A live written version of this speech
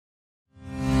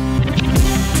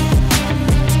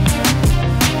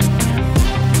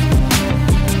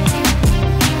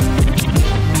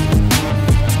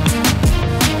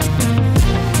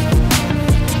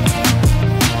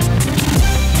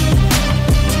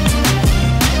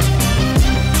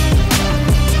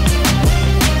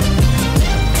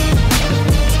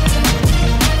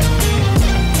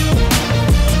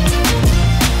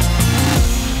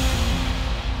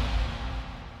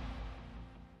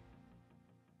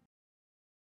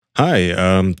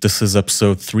Hi, this is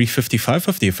episode 355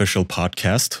 of the official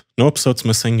podcast. No episodes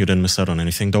missing, you didn't miss out on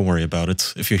anything, don't worry about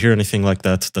it. If you hear anything like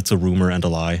that, that's a rumor and a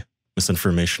lie,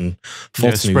 misinformation,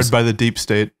 false news. Spread by the deep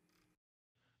state.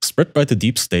 Spread by the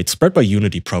deep state, spread by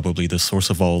Unity probably, the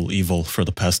source of all evil for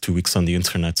the past 2 weeks on the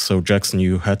internet. So Jackson,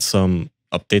 you had some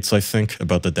updates, I think,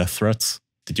 about the death threats.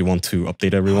 Did you want to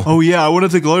update everyone? Oh yeah, I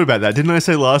wanted to gloat about that. Didn't I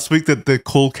say last week that the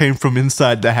call came from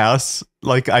inside the house?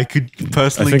 Like I could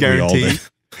personally guarantee.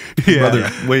 Yeah.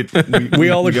 Brother, wait, we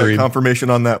all got agreed. confirmation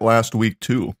on that last week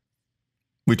too.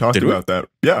 We talked about that.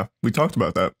 Yeah, we talked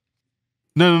about that.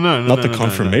 No. Not the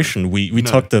confirmation. We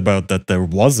talked about that there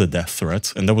was a death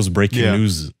threat, and that was breaking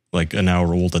news like an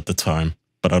hour old at the time.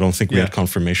 But I don't think we had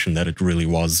confirmation that it really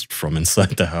was from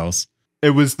inside the house.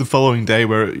 It was the following day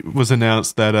where it was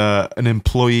announced that an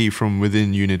employee from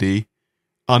within Unity,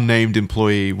 unnamed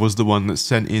employee, was the one that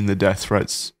sent in the death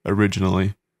threats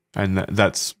originally, and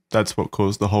that's what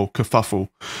caused the whole kerfuffle.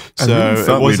 So I really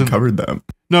thought we'd covered that.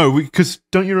 No, because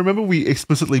don't you remember we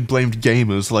explicitly blamed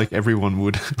gamers like everyone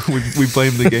would? we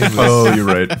blamed the gamers. Oh, you're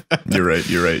right.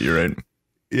 You're right.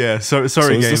 Yeah, sorry, so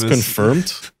gamers. Is this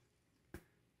confirmed?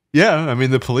 Yeah, I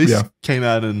mean, the police came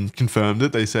out and confirmed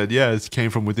it. They said, yeah, it came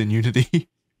from within Unity.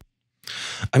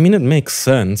 I mean, it makes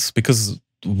sense, because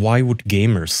why would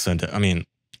gamers send it? I mean,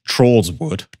 trolls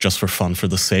would, just for fun, for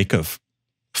the sake of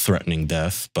threatening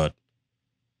death, but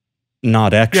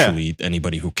not actually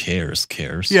anybody who cares.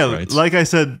 Yeah, right? like I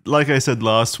said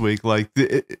last week, like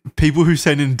people who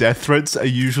send in death threats are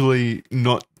usually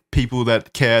not people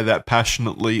that care that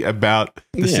passionately about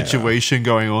the situation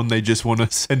going on. They just want to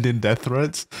send in death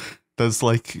threats.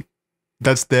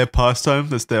 That's their pastime.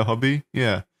 That's their hobby.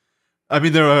 Yeah. I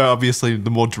mean, there are obviously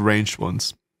the more deranged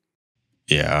ones.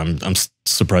 Yeah, I'm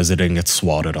surprised they didn't get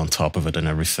swatted on top of it and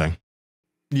everything.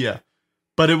 Yeah.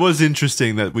 But it was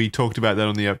interesting that we talked about that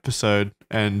on the episode,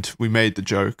 and we made the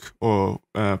joke or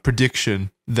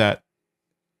prediction that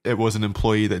it was an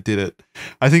employee that did it.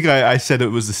 I think I said it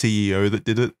was the CEO that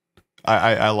did it.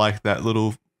 I like that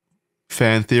little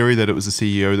fan theory that it was the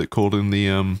CEO that called in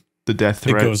the death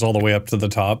threat. It goes all the way up to the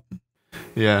top.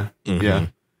 Yeah, yeah.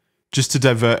 Just to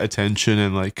divert attention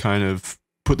and like kind of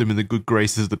put them in the good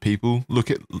graces of the people.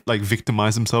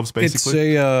 Victimize themselves,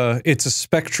 basically. It's a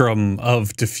spectrum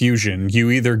of diffusion.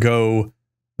 You either go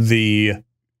the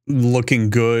looking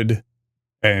good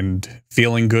and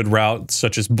feeling good route,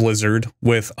 such as Blizzard,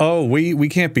 with, oh, we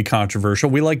can't be controversial.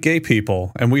 We like gay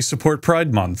people and we support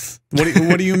Pride Month.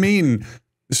 What do you mean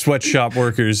sweatshop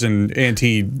workers and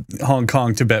anti-Hong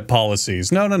Kong Tibet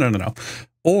policies? No.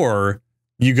 Or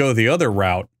you go the other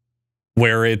route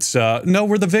where it's, no,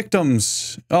 we're the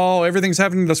victims. Oh, everything's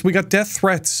happening to us. We got death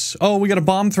threats. Oh, we got a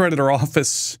bomb threat at our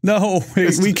office. No,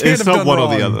 we can't have done wrong. It's not one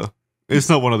or the other. It's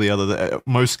not one or the other.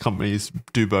 Most companies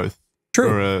do both.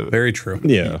 True. Very true.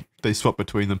 Yeah. They swap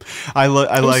between them. I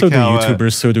like so how do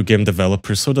YouTubers, so do game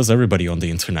developers, so does everybody on the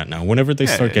internet now. Whenever they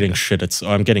start getting shit, it's,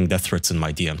 oh, I'm getting death threats in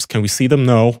my DMs. Can we see them?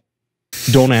 No.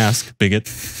 Don't ask, bigot.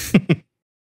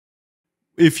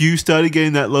 If you started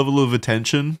getting that level of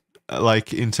attention,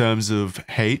 like in terms of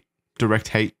hate, direct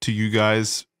hate to you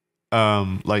guys,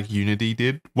 like Unity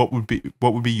did, what would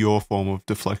be your form of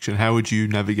deflection? How would you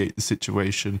navigate the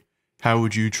situation? How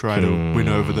would you try to win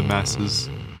over the masses?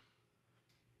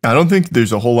 I don't think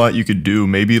there's a whole lot you could do.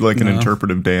 Maybe like an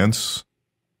interpretive dance.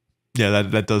 Yeah,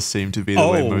 that does seem to be the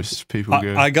way most people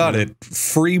go. I got it.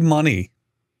 Free money.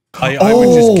 I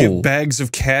would just give bags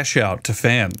of cash out to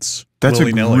fans. That's a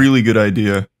really good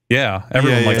idea. Yeah,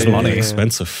 everyone likes money.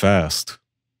 Expensive fast.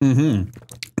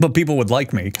 But people would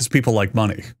like me because people like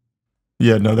money.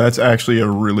 Yeah, no, that's actually a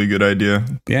really good idea.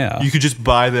 Yeah. You could just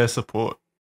buy their support.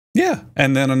 Yeah,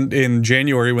 and then in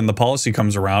January when the policy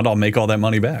comes around, I'll make all that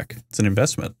money back. It's an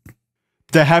investment.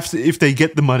 They have to, if they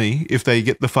get the money, if they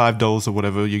get the $5 or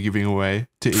whatever you're giving away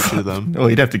to each of them. Well,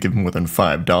 you'd have to give them more than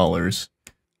 $5.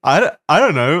 I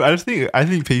don't know. I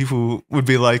think people would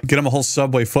be like, get them a whole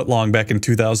Subway footlong back in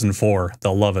 2004.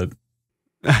 They'll love it.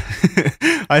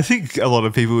 I think a lot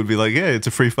of people would be like, yeah, it's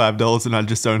a free $5 and I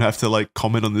just don't have to like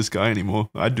comment on this guy anymore.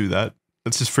 I'd do that.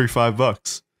 That's just free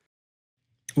 $5.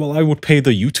 Well, I would pay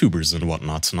the YouTubers and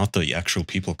whatnot, not the actual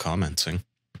people commenting.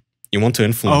 You want to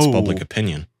influence public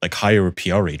opinion, like hire a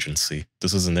PR agency.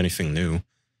 This isn't anything new.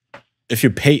 If you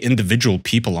pay individual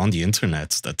people on the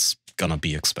internet, that's gonna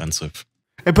be expensive.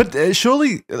 But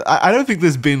surely, I don't think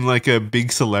there's been like a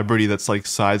big celebrity that's like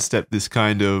sidestepped this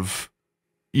kind of,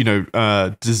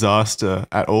 disaster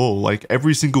at all. Like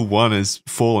every single one has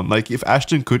fallen. Like if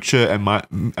Ashton Kutcher and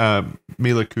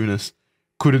Mila Kunis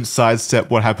couldn't sidestep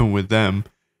what happened with them,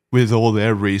 with all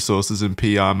their resources and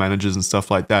PR managers and stuff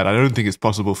like that, I don't think it's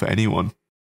possible for anyone.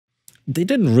 They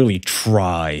didn't really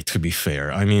try, to be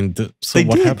fair. I mean, so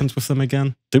what happens with them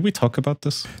again? Did we talk about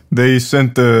this? They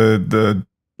sent the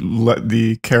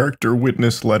character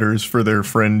witness letters for their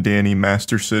friend Danny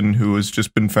Masterton, who has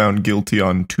just been found guilty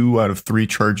on 2 out of 3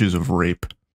 charges of rape.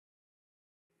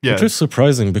 Yeah. Which is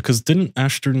surprising because didn't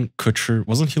Ashton Kutcher,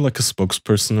 wasn't he like a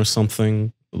spokesperson or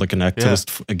something? Like an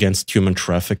activist against human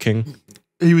trafficking?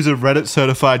 He was a Reddit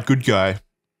certified good guy.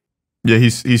 Yeah, he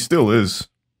still is.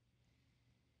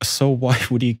 So why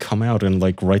would he come out and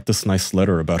like write this nice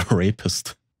letter about a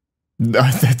rapist?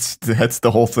 That's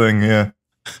the whole thing, yeah.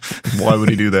 Why would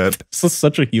he do that? This is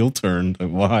such a heel turn.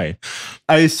 Why?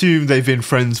 I assume they've been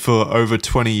friends for over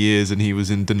 20 years and he was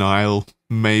in denial,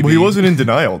 maybe. Well, he wasn't in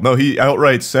denial. No, he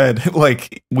outright said,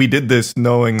 like, we did this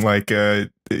knowing, like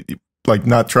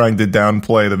not trying to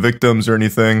downplay the victims or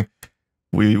anything.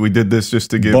 We did this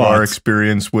just to give our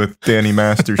experience with Danny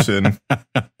Masterton.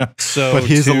 But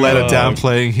here's a letter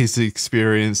downplaying his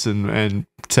experience and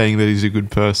saying that he's a good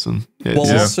person.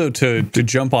 Also to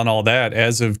jump on all that,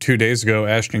 as of 2 days ago,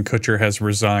 Ashton Kutcher has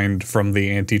resigned from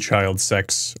the anti-child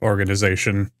sex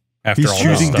organization. After all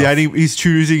this stuff. He's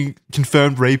choosing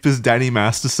confirmed rapist Danny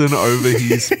Masterton over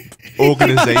his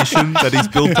organization that he's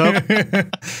built up.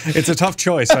 It's a tough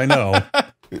choice, I know.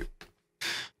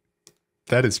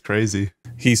 That is crazy.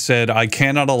 He said, I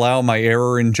cannot allow my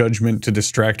error in judgment to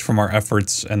distract from our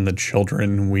efforts and the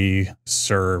children we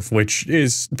serve, which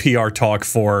is PR talk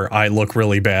for, I look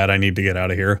really bad, I need to get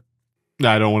out of here. No,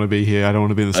 I don't want to be here. I don't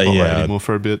want to be in the spotlight anymore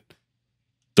for a bit.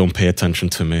 Don't pay attention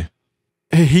to me.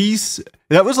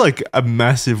 That was like a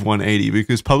massive 180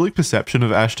 because public perception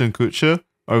of Ashton Kutcher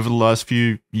over the last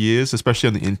few years, especially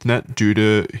on the internet, due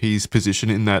to his position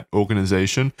in that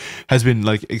organization, has been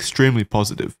like extremely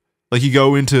positive. Like you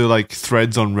go into like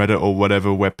threads on Reddit or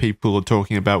whatever where people are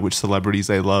talking about which celebrities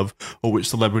they love or which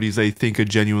celebrities they think are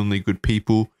genuinely good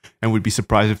people and would be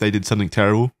surprised if they did something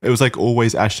terrible. It was like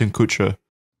always Ashton Kutcher.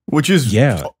 Which is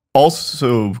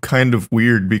also kind of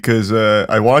weird because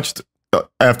I watched,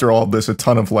 after all this, a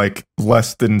ton of like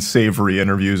less than savory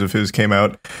interviews of his came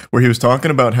out where he was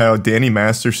talking about how Danny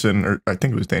Masterton, or I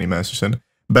think it was Danny Masterton,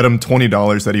 bet him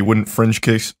 $20 that he wouldn't French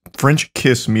kiss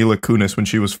Mila Kunis when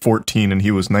she was 14 and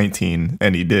he was 19,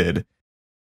 and he did.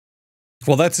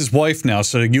 Well, that's his wife now,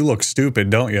 so you look stupid,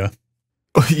 don't you?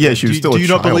 Yeah, she was still a child. Do you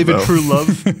not believe in true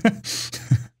love?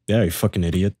 Yeah, you fucking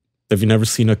idiot. Have you never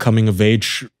seen a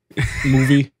coming-of-age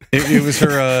movie? It was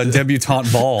her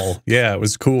debutante ball. Yeah, it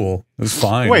was cool. It was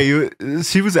fine. Wait,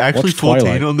 she was actually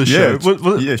 14 on the show?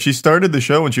 Yeah, she started the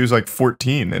show when she was like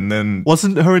 14, and then...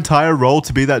 Wasn't her entire role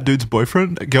to be that dude's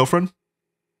girlfriend?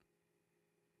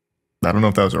 I don't know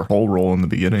if that was her whole role in the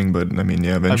beginning, but I mean,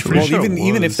 yeah, eventually. Well,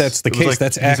 even if that's the case, like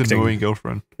that's acting. Annoying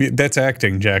girlfriend. That's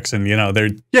acting, Jackson. You know, they're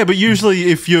but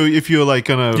usually if you're like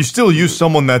gonna, you still use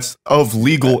someone that's of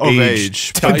legal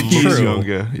age, but he's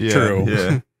younger. Yeah. True.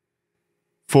 Yeah.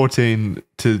 14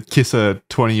 to kiss a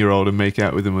 20-year-old and make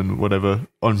out with him and whatever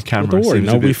on camera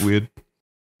seems a bit weird.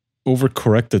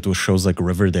 Overcorrected with shows like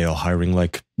Riverdale hiring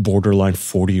like borderline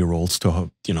 40-year-olds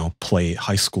to, you know, play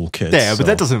high school kids. Yeah, but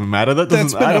that doesn't matter.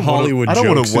 That's been a Hollywood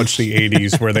joke since the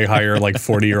 80s where they hire like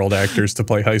 40-year-old actors to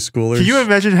play high schoolers. Can you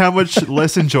imagine how much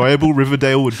less enjoyable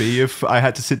Riverdale would be if I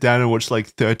had to sit down and watch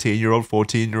like 13-year-old,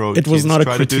 14-year-old kids? It was not a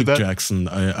try to do critique, that? Jackson.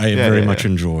 I very much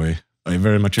enjoy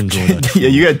that. Yeah,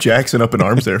 you got Jackson up in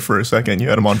arms there for a second. You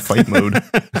had him on fight mode.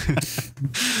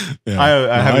 I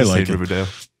haven't seen Riverdale.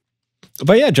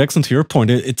 But yeah, Jackson, to your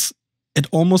point, it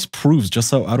almost proves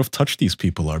just how out of touch these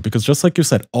people are. Because just like you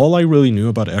said, all I really knew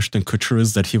about Ashton Kutcher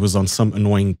is that he was on some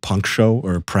annoying punk show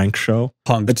or prank show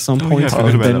at some point. Yeah, I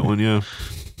forgot about that one, yeah.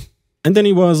 And then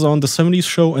he was on the 70s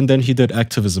show, and then he did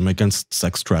activism against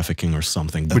sex trafficking or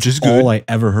something. That's which is good. All I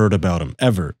ever heard about him,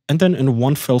 ever. And then in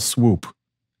one fell swoop,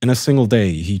 in a single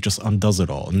day, he just undoes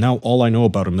it all. And now all I know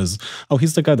about him is, oh,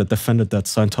 he's the guy that defended that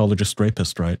Scientologist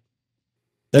rapist, right?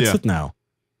 That's it now.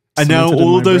 And now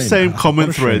all of those same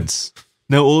comment threads.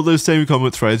 Now all of those same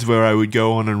comment threads where I would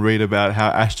go on and read about how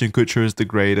Ashton Kutcher is the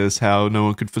greatest, how no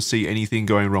one could foresee anything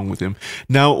going wrong with him.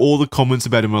 Now all the comments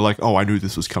about him are like, oh, I knew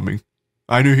this was coming.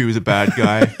 I knew he was a bad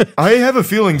guy. I have a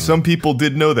feeling some people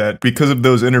did know that because of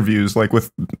those interviews, like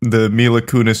with the Mila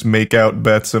Kunis make-out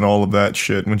bets and all of that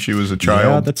shit when she was a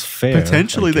child. Yeah, that's fair.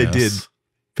 Potentially they did.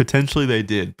 Potentially they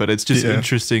did, but it's just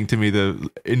interesting to me the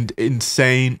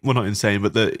insane, well not insane,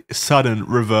 but the sudden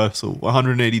reversal,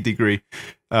 180-degree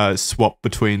swap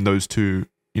between those two,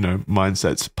 you know,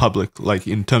 mindsets, public, like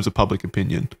in terms of public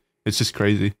opinion. It's just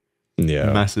crazy.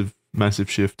 Yeah. Massive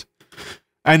shift.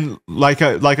 And like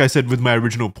I said with my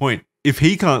original point, if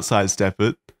he can't sidestep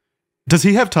it, does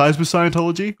he have ties with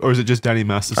Scientology, or is it just Danny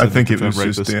Masterton? I think it was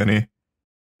just Danny.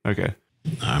 Okay.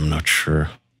 I'm not sure.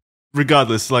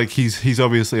 Regardless, like he's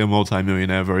obviously a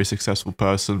multimillionaire, very successful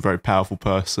person, very powerful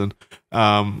person.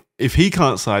 If he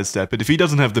can't sidestep it, if he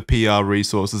doesn't have the PR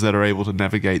resources that are able to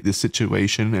navigate this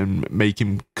situation and make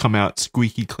him come out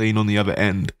squeaky clean on the other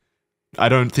end, I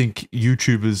don't think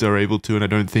YouTubers are able to, and I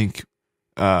don't think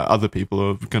other people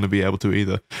are going to be able to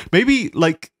either. Maybe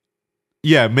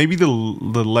maybe the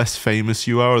less famous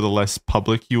you are or the less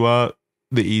public you are,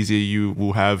 the easier you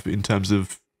will have in terms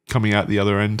of coming out the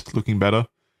other end looking better.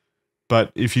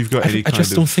 But if you've got any kind of... I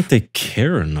just don't think they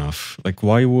care enough. Like,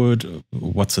 why would...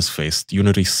 What's his face?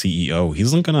 Unity CEO.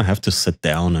 He's not going to have to sit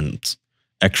down and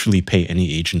actually pay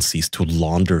any agencies to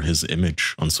launder his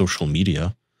image on social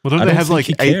media. Well, don't they have like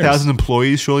 8,000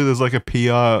 employees? Surely there's like a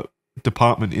PR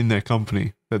department in their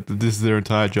company that this is their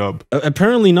entire job.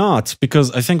 Apparently not, because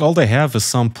I think all they have is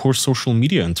some poor social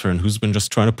media intern who's been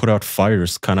just trying to put out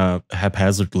fires kind of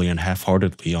haphazardly and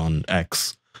half-heartedly on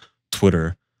X,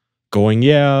 Twitter, going,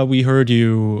 yeah, we heard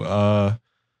you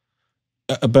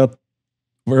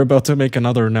we're about to make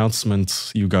another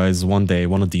announcement, you guys, one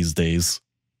of these days.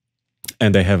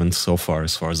 And they haven't so far,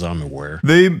 as far as I'm aware.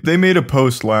 They made a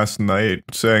post last night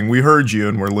saying, we heard you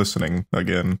and we're listening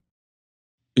again.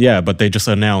 Yeah, but they just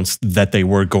announced that they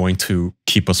were going to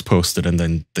keep us posted, and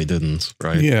then they didn't,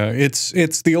 right? Yeah, it's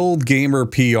the old gamer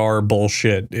PR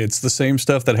bullshit. It's the same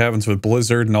stuff that happens with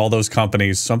Blizzard and all those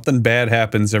companies. Something bad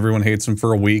happens, everyone hates them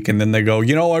for a week, and then they go,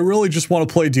 you know, I really just want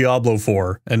to play Diablo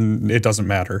 4, and it doesn't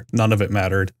matter. None of it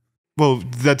mattered. Well,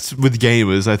 that's with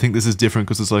gamers. I think this is different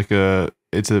because it's like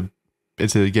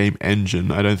it's a game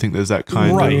engine. I don't think there's that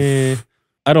kind of...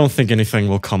 I don't think anything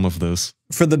will come of this.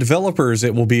 For the developers,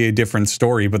 it will be a different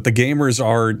story, but the gamers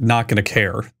are not going to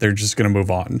care. They're just going to move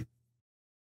on.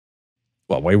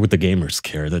 Well, why would the gamers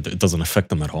care? That it doesn't affect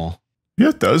them at all. Yeah,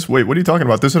 it does. Wait, what are you talking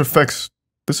about? This affects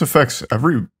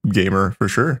every gamer for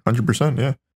sure. 100%,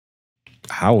 yeah.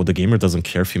 How? The gamer doesn't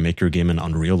care if you make your game in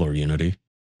Unreal or Unity.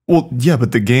 Well, yeah,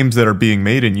 but the games that are being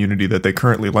made in Unity that they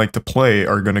currently like to play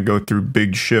are going to go through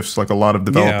big shifts. Like a lot of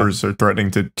developers are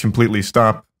threatening to completely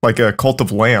stop. Like a Cult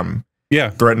of Lamb. Yeah.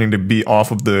 Threatening to be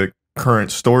off of the current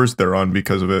stores they're on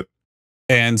because of it.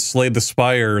 And Slay the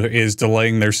Spire is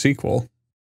delaying their sequel.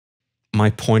 My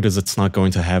point is it's not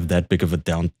going to have that big of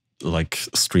a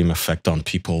stream effect on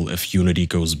people if Unity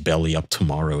goes belly up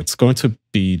tomorrow. It's going to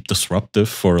be disruptive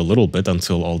for a little bit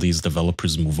until all these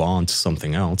developers move on to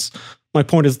something else. My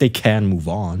point is they can move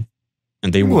on.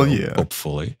 And they will,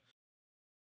 hopefully.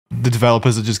 The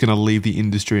developers are just going to leave the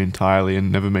industry entirely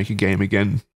and never make a game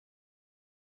again.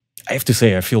 I have to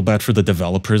say, I feel bad for the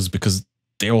developers because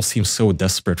they all seem so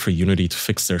desperate for Unity to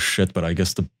fix their shit, but I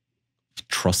guess the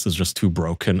trust is just too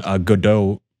broken.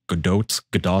 Godot.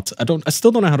 I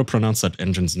still don't know how to pronounce that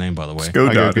engine's name, by the way.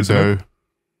 Godot.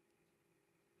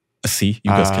 See,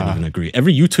 you guys can't even agree.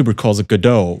 Every YouTuber calls it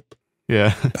Godot.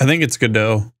 Yeah. I think it's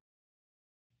Godot.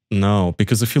 No,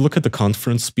 because if you look at the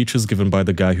conference speeches given by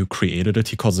the guy who created it,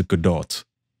 he calls it Godot.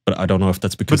 But I don't know if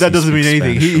that's because. But that doesn't mean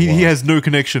anything. He has no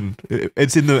connection.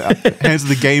 It's in the hands of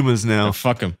the gamers now. Yeah,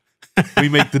 fuck him. We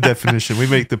make the definition. We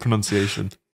make the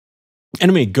pronunciation.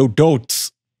 Anyway,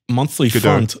 Godot's monthly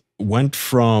fund went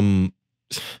from...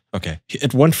 Okay,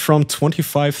 it went from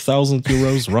 25,000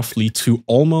 euros roughly to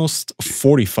almost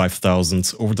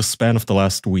 45,000 over the span of the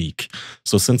last week.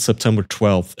 So since September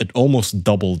 12th, it almost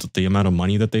doubled the amount of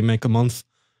money that they make a month.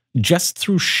 Just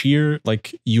through sheer,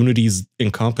 Unity's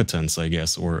incompetence, I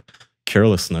guess, or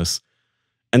carelessness.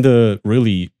 And the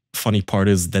really funny part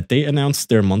is that they announced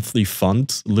their monthly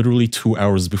fund literally 2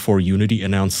 hours before Unity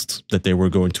announced that they were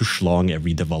going to schlong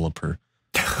every developer.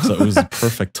 So it was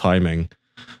perfect timing.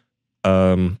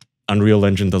 Unreal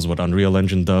Engine does what Unreal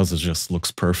Engine does. It just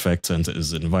looks perfect and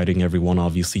is inviting everyone.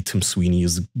 Obviously, Tim Sweeney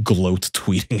is gloat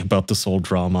tweeting about this whole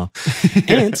drama.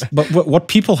 But what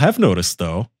people have noticed,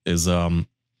 though, is...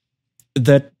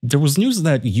 that there was news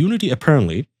that Unity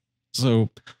apparently, so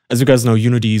as you guys know,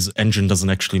 Unity's engine doesn't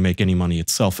actually make any money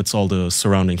itself. It's all the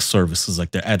surrounding services,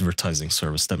 like the advertising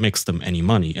service, that makes them any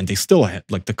money. And they still,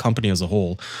 the company as a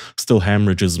whole, still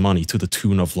hemorrhages money to the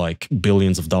tune of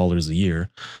billions of dollars a year.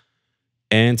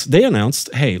 And they announced,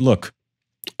 hey, look,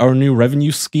 our new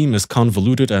revenue scheme is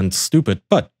convoluted and stupid,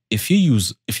 but if you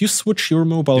switch your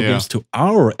mobile games to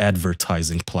our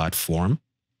advertising platform,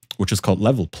 which is called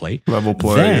Level Play.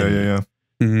 Then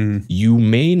you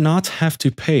may not have to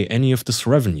pay any of this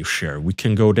revenue share. We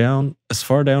can go down as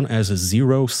far down as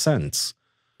 0 cents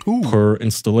per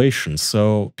installation.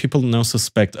 So people now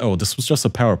suspect, oh, this was just a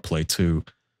power play to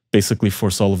basically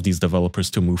force all of these developers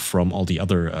to move from all the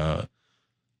other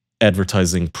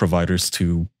advertising providers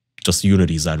to just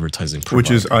Unity's advertising provider.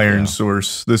 Which is Iron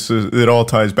Source. It all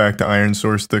ties back to Iron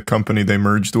Source, the company they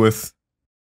merged with.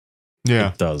 Yeah.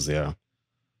 It does, yeah.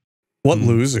 What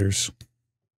losers?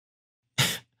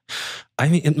 I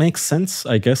mean, it makes sense.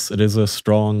 I guess it is a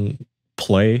strong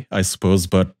play, I suppose,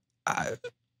 but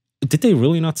did they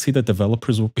really not see that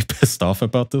developers would be pissed off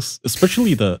about this?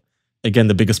 Especially the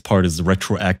biggest part is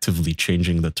retroactively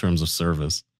changing the terms of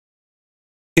service.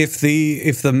 If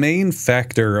the main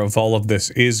factor of all of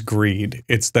this is greed,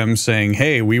 it's them saying,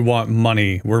 hey, we want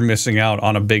money, we're missing out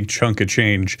on a big chunk of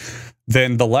change,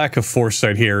 then the lack of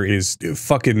foresight here is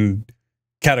fucking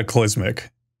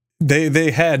cataclysmic. They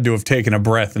had to have taken a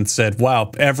breath and said, wow,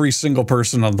 every single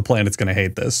person on the planet's going to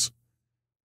hate this.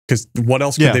 Because what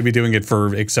else could they be doing it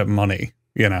for except money?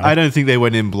 You know, I don't think they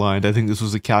went in blind. I think this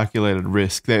was a calculated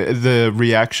risk. The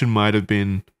reaction might have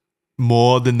been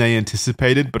more than they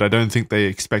anticipated, but I don't think they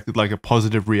expected like a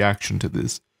positive reaction to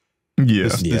this. Yeah,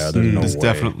 this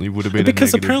definitely would have been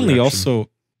because a negative apparently reaction. Also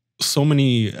so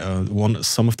many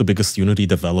some of the biggest Unity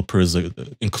developers,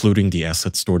 including the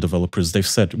asset store developers, they've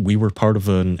said we were part of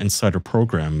an insider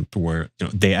program where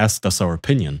they asked us our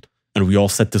opinion, and we all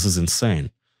said this is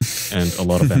insane. And a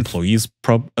lot of employees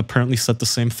apparently said the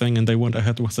same thing, and they went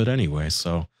ahead with it anyway.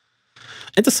 So,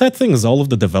 and the sad thing is, all of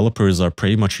the developers are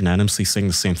pretty much unanimously saying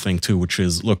the same thing too, which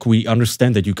is, look, we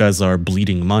understand that you guys are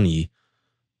bleeding money.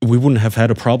 We wouldn't have had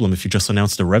a problem if you just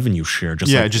announced a revenue share,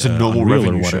 just a normal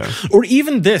revenue share, or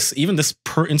even this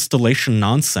per installation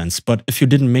nonsense. But if you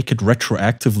didn't make it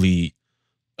retroactively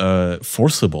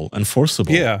enforceable,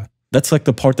 yeah, that's like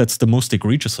the part that's the most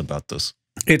egregious about this.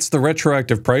 It's the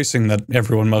retroactive pricing that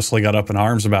everyone mostly got up in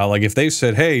arms about. Like if they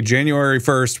said, hey, January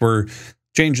 1st, we're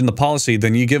changing the policy,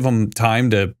 then you give them time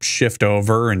to shift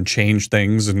over and change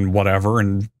things and whatever.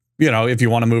 And, if you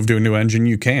want to move to a new engine,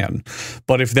 you can.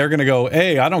 But if they're going to go,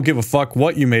 hey, I don't give a fuck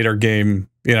what you made our game,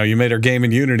 you made our game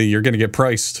in Unity, you're going to get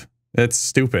priced. That's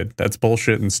stupid. That's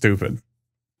bullshit and stupid.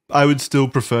 I would still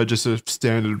prefer just a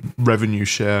standard revenue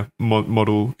share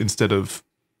model instead of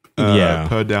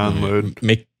per download.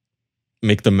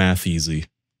 Make the math easy.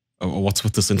 What's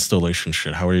with this installation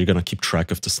shit? How are you going to keep track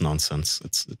of this nonsense?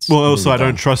 It's well. really Also,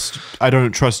 dumb. I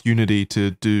don't trust Unity to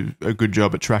do a good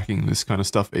job at tracking this kind of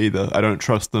stuff either. I don't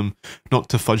trust them not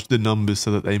to fudge the numbers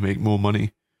so that they make more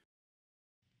money.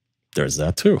 There's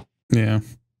that too. Yeah.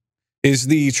 Is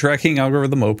the tracking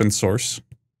algorithm open source?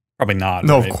 Probably not.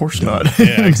 No, right? of course not.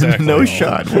 Yeah, exactly. No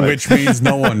shot. Which means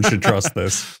no one should trust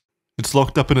this. It's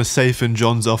locked up in a safe in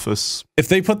John's office. If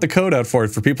they put the code out for it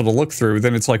for people to look through,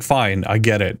 then it's like, fine, I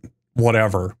get it,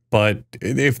 whatever. But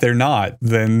if they're not,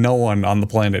 then no one on the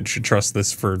planet should trust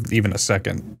this for even a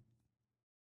second.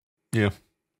 Yeah.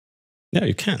 Yeah,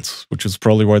 you can't, which is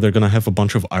probably why they're going to have a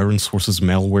bunch of Iron Source's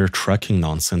malware tracking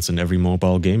nonsense in every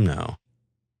mobile game now.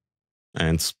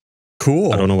 And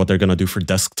cool. I don't know what they're going to do for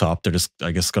desktop. They're just,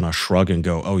 I guess, going to shrug and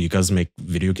go, oh, you guys make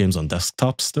video games on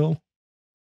desktop still?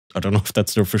 I don't know if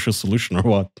that's their official solution or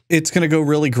what. It's going to go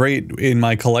really great in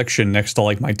my collection next to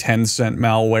like my 10-cent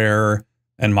malware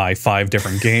and my 5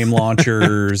 different game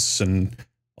launchers and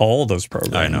all those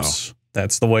programs. I know.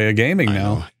 That's the way of gaming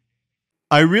now.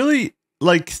 I really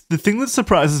like the thing that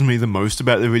surprises me the most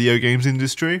about the video games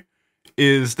industry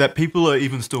is that people are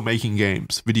even still making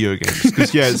video games.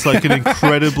 Because it's like an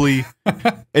incredibly,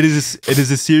 it is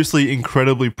a seriously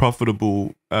incredibly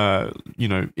profitable,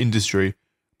 industry.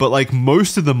 But like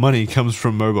most of the money comes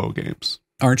from mobile games.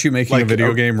 Aren't you making a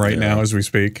video game right now as we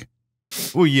speak?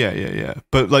 Well, yeah.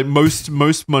 But like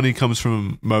most money comes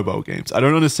from mobile games. I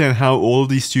don't understand how all of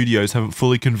these studios haven't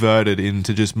fully converted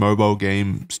into just mobile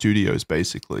game studios,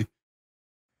 basically.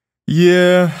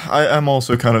 Yeah, I'm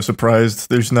also kind of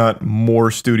surprised there's not more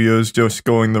studios just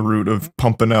going the route of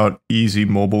pumping out easy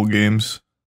mobile games.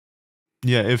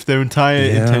 Yeah, if their entire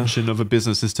intention of a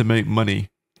business is to make money,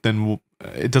 then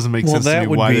it doesn't make sense to me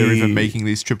why they're even making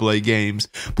these AAA games,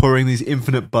 pouring these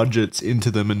infinite budgets into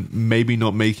them and maybe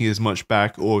not making as much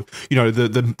back, or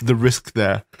the risk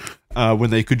there when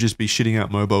they could just be shitting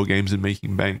out mobile games and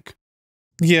making bank.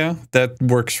 Yeah, that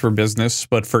works for business,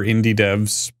 but for indie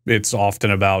devs, it's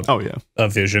often about a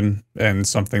vision and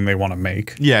something they want to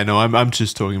make. Yeah, no, I'm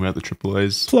just talking about the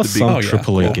AAAs. Plus, some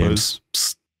AAA games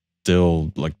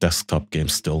still, like desktop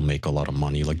games, still make a lot of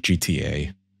money, like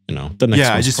GTA. The next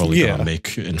one's probably gonna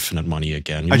make infinite money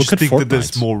again. I just think that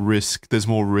there's more risk. There's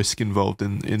more risk involved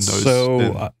in those.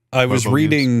 So I was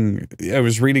reading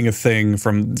a thing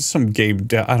from some game.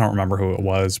 I don't remember who it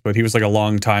was, but he was like a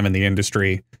long time in the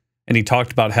industry, and he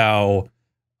talked about how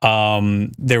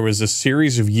there was a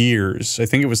series of years. I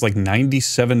think it was like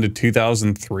 97 to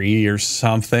 2003 or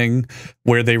something,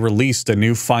 where they released a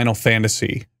new Final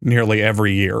Fantasy nearly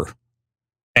every year.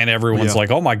 And everyone's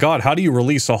like, oh my God, how do you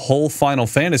release a whole Final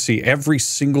Fantasy every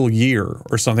single year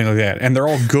or something like that? And they're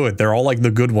all good. They're all like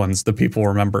the good ones that people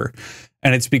remember.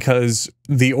 And it's because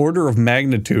the order of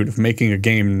magnitude of making a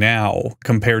game now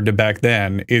compared to back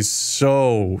then is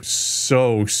so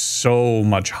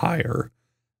much higher.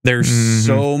 There's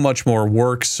so much more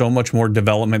work, so much more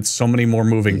development, so many more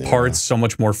moving parts, so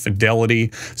much more fidelity,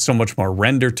 so much more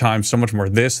render time, so much more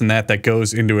this and that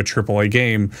goes into a AAA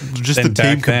game. Just the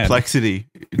team complexity.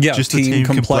 Yeah, just team the team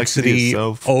complexity,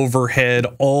 itself. overhead,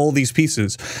 all these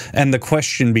pieces. And the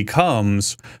question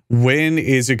becomes, when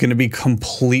is it going to be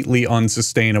completely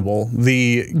unsustainable?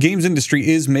 The games industry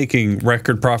is making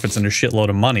record profits and a shitload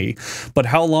of money, but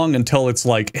how long until it's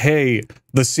like, hey,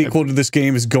 the sequel to this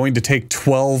game is going to take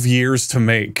 12 years to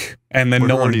make, and then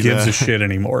no one gives a shit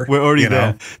anymore. We're already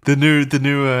there. The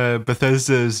new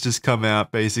Bethesda has just come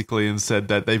out basically and said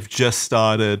that they've just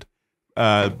started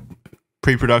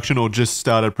pre-production or just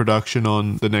started production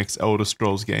on the next Elder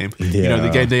Scrolls game. You know, the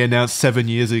game they announced 7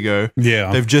 years ago.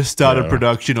 Yeah, they've just started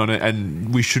production on it,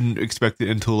 and we shouldn't expect it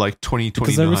until like 2029.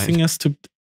 Because everything has to.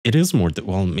 It is more,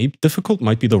 well, maybe difficult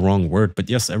might be the wrong word,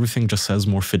 but yes, everything just has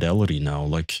more fidelity now.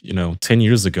 Like, you know, 10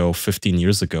 years ago, 15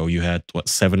 years ago, you had, what,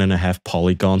 7.5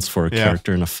 polygons for a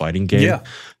character in a fighting game? Yeah.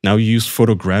 Now you use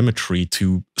photogrammetry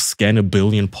to scan 1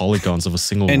 billion polygons of a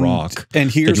single rock. And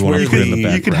here's where you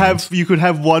could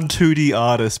have one 2D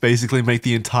artist basically make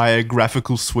the entire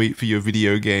graphical suite for your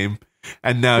video game,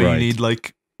 and now you need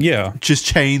like just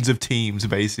chains of teams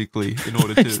basically in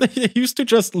order to. They used to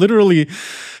just literally.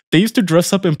 They used to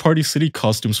dress up in Party City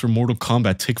costumes for Mortal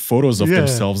Kombat, take photos of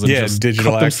themselves, and just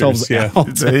digital cut themselves out.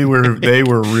 They were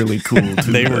really cool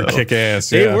too. They were kick ass.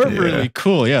 They were really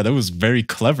cool. Yeah, that was very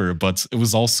clever, but it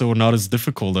was also not as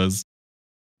difficult as.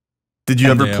 Did you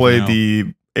ever play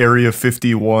the Area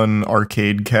 51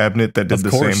 arcade cabinet that did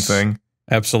the same thing?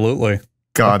 Absolutely.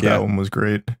 God, that one was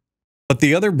great. But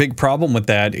the other big problem with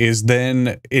that is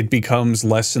then it becomes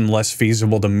less and less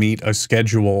feasible to meet a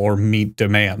schedule or meet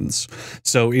demands.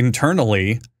 So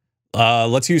internally,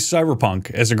 let's use Cyberpunk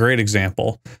as a great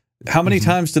example. How many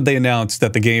times did they announce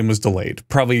that the game was delayed?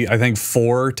 Probably, I think,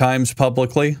 4 times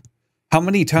publicly. How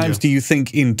many times do you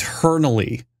think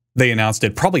internally they announced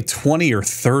it? Probably 20 or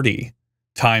 30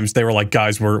 times they were like,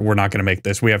 guys, we're not going to make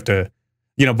this. We have to...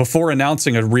 You know, before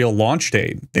announcing a real launch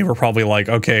date, they were probably like,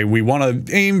 okay, we want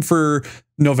to aim for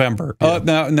November.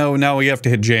 Now we have to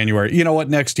hit January. You know what,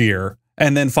 next year.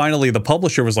 And then finally the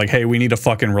publisher was like, hey, we need a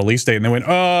fucking release date. And they went,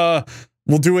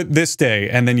 we'll do it this day.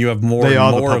 And then you have more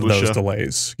and more of those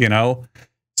delays, you know?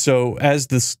 So as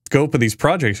the scope of these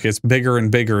projects gets bigger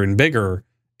and bigger and bigger,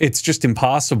 it's just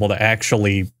impossible to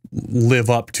actually live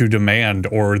up to demand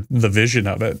or the vision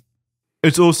of it.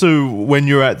 It's also when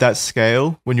you're at that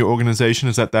scale, when your organization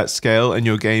is at that scale and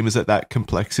your game is at that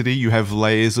complexity, you have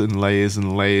layers and layers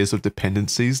and layers of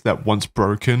dependencies that once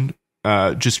broken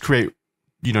just create,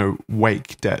 you know,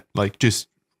 wake debt, like just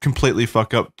completely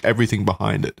fuck up everything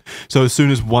behind it. So as soon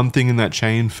as one thing in that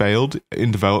chain failed in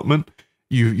development,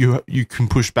 you can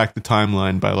push back the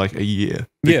timeline by like a year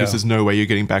because there's no way you're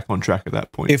getting back on track at that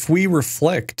point. If we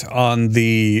reflect on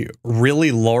the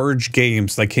really large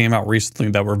games that came out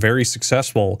recently that were very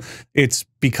successful, it's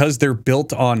because they're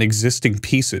built on existing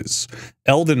pieces.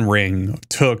 Elden Ring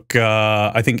took,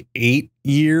 I think,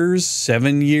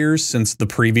 7 years since the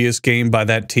previous game by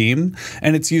that team,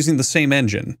 and it's using the same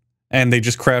engine. And they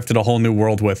just crafted a whole new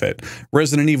world with it.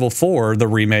 Resident Evil 4, the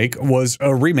remake, was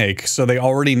a remake, so they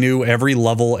already knew every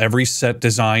level, every set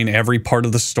design, every part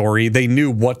of the story. They knew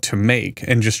what to make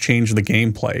and just change the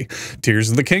gameplay. Tears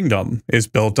of the Kingdom is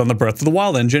built on the Breath of the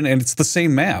Wild engine, and it's the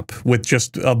same map with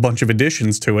just a bunch of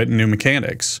additions to it and new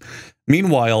mechanics.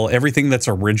 Meanwhile, everything that's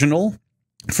original,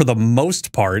 for the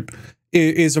most part,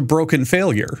 is a broken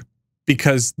failure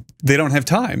because they don't have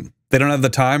time. They don't have the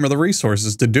time or the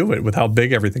resources to do it with how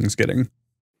big everything's getting.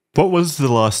 What was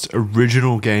the last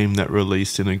original game that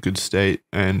released in a good state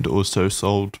and also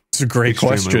sold? It's a great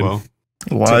question. Well?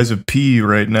 Lies of P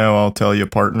right now, I'll tell you,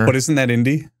 partner. But isn't that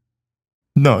indie?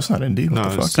 No, it's not indie. What the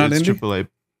fuck? It's not indie?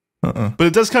 AAA. But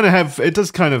it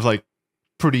does kind of like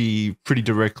pretty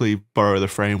directly borrow the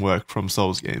framework from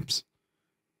Souls games,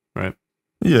 right?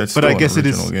 Yeah, it's but I guess an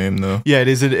original game though. Yeah, it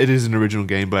is an original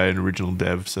game by an original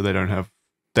dev, so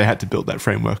they had to build that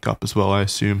framework up as well, I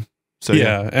assume. So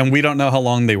yeah, and we don't know how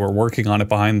long they were working on it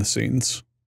behind the scenes.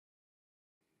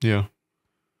 Yeah.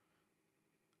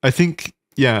 I think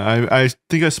I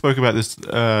think I spoke about this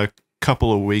a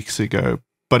couple of weeks ago,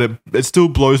 but it still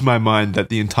blows my mind that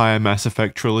the entire Mass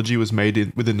Effect trilogy was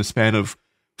made within the span of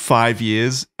 5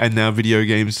 years, and now video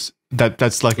games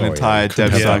that's like an entire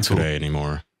dev cycle today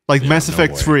anymore. Like Mass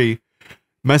Effect 3,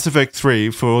 Mass Effect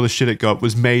 3, for all the shit it got,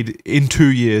 was made in 2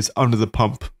 years under the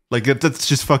pump. Like, that's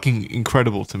just fucking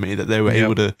incredible to me that they were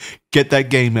able to get that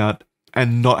game out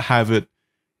and not have it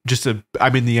just I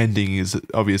mean, the ending is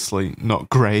obviously not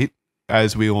great,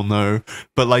 as we all know,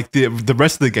 but like the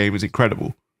rest of the game is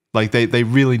incredible. Like, they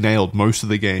really nailed most of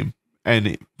the game.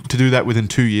 And to do that within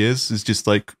 2 years is just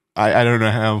like, I don't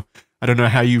know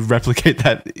how you replicate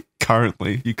that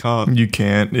currently. You can't. You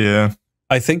can't, yeah.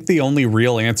 I think the only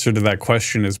real answer to that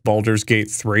question is Baldur's Gate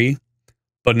 3.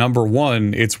 But number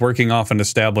one, it's working off an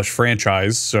established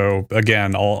franchise. So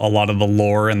again, a lot of the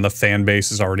lore and the fan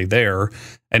base is already there.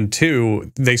 And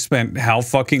two, they spent how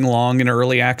fucking long in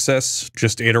early access,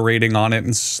 just iterating on it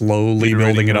and slowly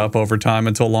building it up over time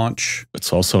until launch.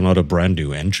 It's also not a brand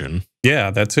new engine. Yeah,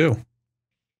 that too.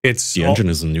 It's the engine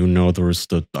is new. No, there's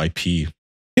the IP.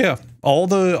 Yeah, all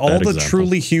the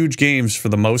truly huge games for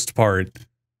the most part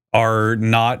are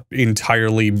not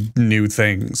entirely new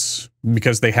things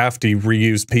because they have to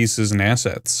reuse pieces and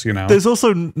assets, you know? There's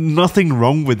also nothing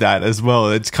wrong with that as well.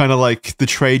 It's kind of like the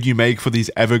trade you make for these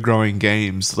ever-growing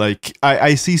games. Like,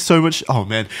 I see so much... Oh,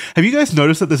 man. Have you guys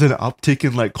noticed that there's an uptick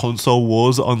in, like, console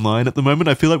wars online at the moment?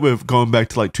 I feel like we've gone back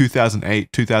to, like,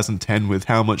 2008, 2010 with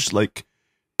how much, like,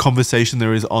 conversation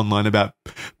there is online about...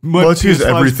 Well, it's because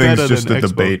everything's just a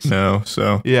debate now,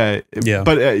 so... Yeah.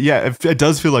 But, it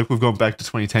does feel like we've gone back to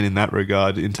 2010 in that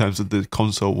regard in terms of the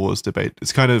console wars debate.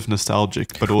 It's kind of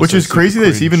nostalgic, but also... Which is crazy that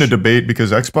it's even a debate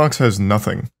because Xbox has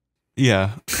nothing.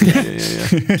 Yeah.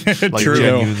 Like, true.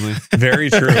 Genuinely. Very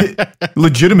true.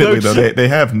 Legitimately, though, they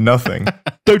have nothing.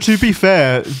 Though, to be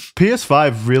fair,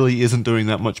 PS5 really isn't doing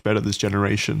that much better this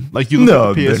generation. Like, you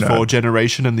look at the PS4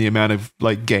 generation and the amount of,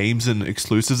 like, games and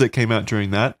exclusives that came out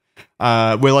during that.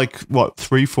 We're, like, what,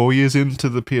 3-4 years into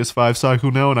the PS5 cycle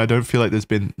now, and I don't feel like there's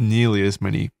been nearly as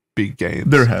many big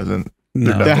games. There hasn't.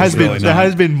 No, there has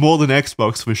been more than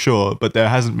Xbox, for sure, but there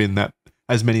hasn't been that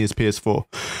as many as PS4.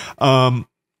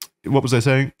 What was I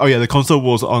saying? Oh yeah, the console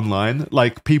wars online.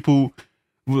 Like, people,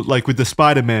 like with the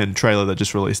Spider-Man trailer that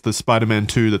just released, the Spider-Man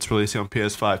 2 that's releasing on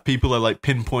PS5, people are like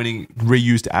pinpointing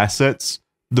reused assets,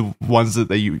 the ones that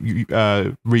they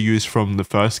reused from the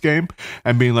first game,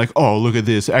 and being like, oh, look at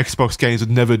this, Xbox games would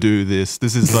never do this.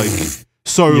 This is like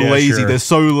so lazy. Sure. They're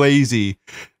so lazy.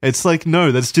 It's like,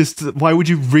 no, that's just, why would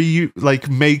you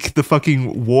make the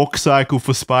fucking walk cycle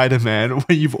for Spider-Man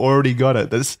when you've already got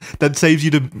it? That saves you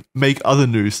to make other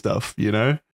new stuff, you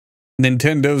know?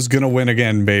 Nintendo's gonna win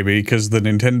again, baby, because the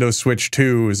Nintendo Switch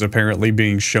 2 is apparently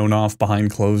being shown off behind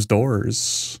closed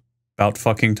doors. About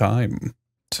fucking time.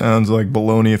 Sounds like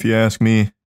baloney if you ask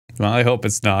me. Well, I hope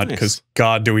it's not, because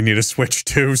God, do we need a Switch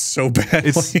 2 so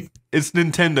badly. It's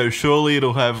Nintendo. Surely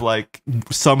it'll have, like,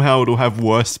 somehow it'll have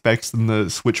worse specs than the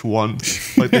Switch 1.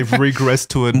 Like, they've regressed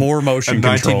to a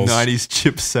 1990s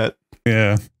chipset.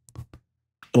 Yeah.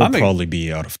 It'll probably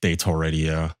be out of date already,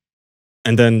 yeah.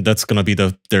 And then that's going to be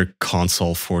their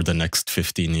console for the next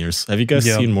 15 years. Have you guys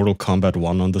seen Mortal Kombat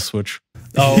 1 on the Switch?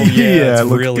 Oh, yeah,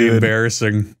 it's really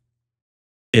embarrassing.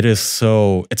 It is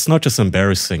so... It's not just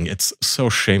embarrassing, it's so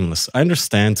shameless. I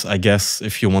understand, I guess,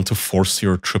 if you want to force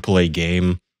your AAA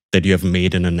game that you have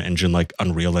made in an engine like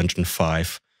Unreal Engine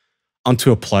 5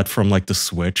 onto a platform like the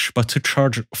Switch, but to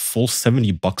charge a full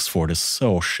 $70 for it is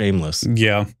so shameless.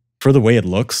 Yeah. For the way it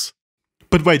looks.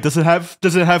 But wait, does it have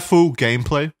full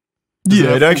gameplay?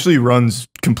 Yeah, it actually runs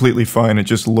completely fine. It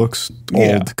just looks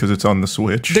old because it's on the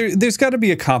Switch. There's got to be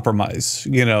a compromise.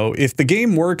 You know, if the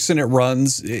game works and it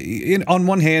runs, on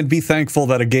one hand, be thankful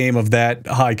that a game of that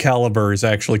high caliber is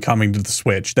actually coming to the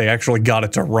Switch. They actually got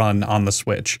it to run on the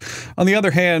Switch. On the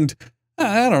other hand,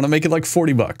 I don't know, make it like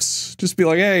 $40. Just be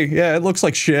like, hey, yeah, it looks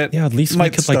like shit. Yeah, at least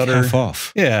make it like half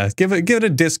off. Yeah, give it a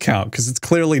discount because it's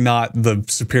clearly not the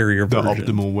superior version.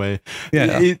 The optimal way.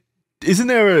 Yeah. Isn't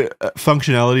there a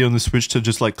functionality on the Switch to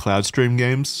just like cloud stream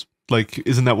games? Like,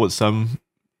 isn't that what some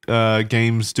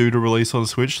games do to release on the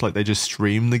Switch? Like, they just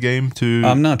stream the game to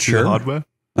I'm not sure. The hardware?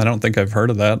 I don't think I've heard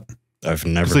of that. I've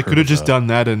never heard they could have just done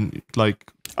that and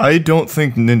like... I don't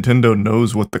think Nintendo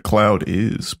knows what the cloud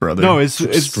is, brother. No, it's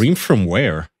stream from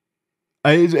where?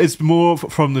 It's more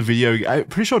from the video. I'm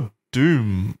pretty sure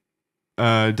Doom...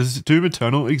 does Doom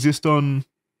Eternal exist on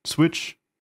Switch?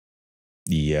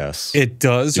 Yes. It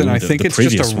does, and I think it's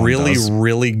just a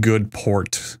really good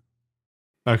port.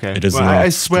 Okay. It is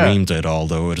not streamed at all,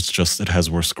 though. It's just, it has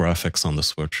worse graphics on the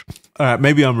Switch.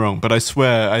 Maybe I'm wrong, but I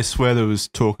swear there was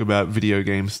talk about video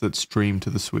games that stream to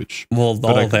the Switch. Well,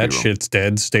 all that shit's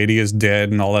dead. Stadia's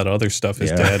dead, and all that other stuff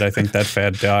is dead. I think that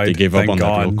fad died. They gave up on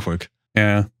that real quick.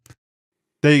 Yeah.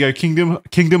 There you go.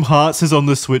 Kingdom Hearts is on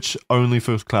the Switch only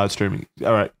for cloud streaming.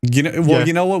 All right. You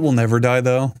know what will never die,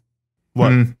 though?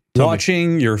 What?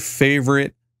 watching your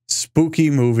favorite spooky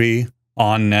movie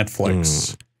on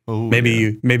Netflix. Oh,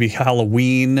 maybe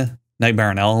Halloween, Nightmare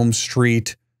on Elm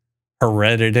Street,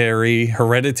 Hereditary.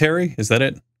 Hereditary? Is that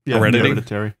it? Yeah,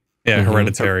 Hereditary. Yeah,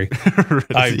 Hereditary.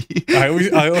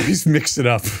 I always mix it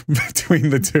up between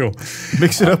the two.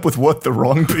 Mix it up with what? The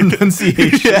wrong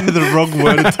pronunciation? Yeah, the wrong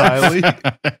word entirely.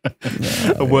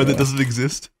 A word that doesn't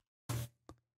exist.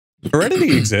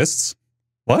 Heredity exists.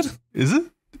 What? Is it?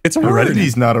 It's a Heredity word.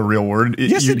 is not a real word.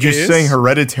 Yes, You're just is. saying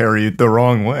hereditary the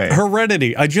wrong way.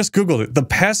 Heredity. I just Googled it. The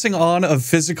passing on of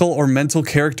physical or mental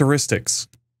characteristics.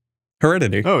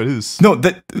 Heredity. Oh, it is. No,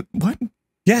 what?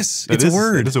 Yes, it's a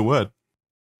word. It is a word.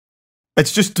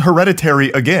 It's just hereditary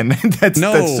again. that's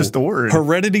No, just a word.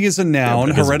 Heredity is a noun.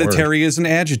 Yeah, but it is a Hereditary is an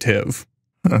adjective.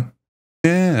 Huh.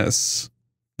 Yes.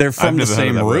 They're from the never heard of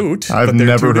same that word. root. I've but they're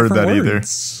never two heard different that either.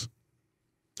 words.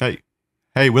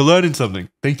 Hey, we're learning something.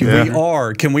 Thank you. Yeah. We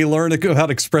are. Can we learn about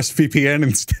ExpressVPN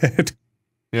instead?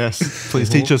 Yes, please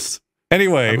teach us.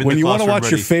 Anyway, I'm in when the you want to classroom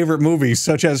watch your ready. favorite movies,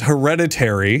 such as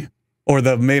Hereditary or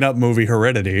the made-up movie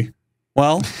Heredity,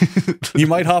 well, you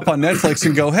might hop on Netflix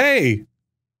and go, "Hey,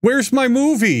 where's my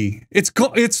movie?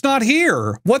 It's not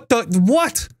here. What?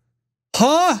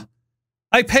 Huh?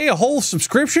 I pay a whole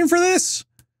subscription for this?"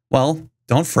 Well,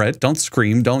 don't fret, don't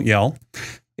scream, don't yell.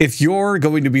 If you're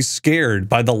going to be scared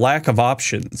by the lack of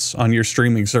options on your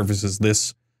streaming services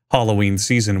this Halloween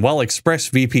season, well,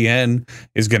 ExpressVPN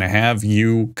is going to have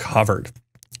you covered.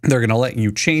 They're going to let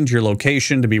you change your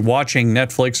location to be watching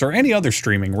Netflix or any other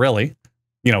streaming, really.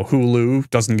 You know, Hulu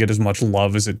doesn't get as much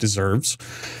love as it deserves.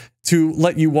 To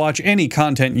let you watch any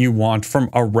content you want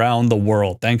from around the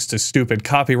world, thanks to stupid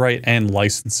copyright and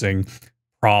licensing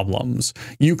problems.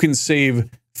 You can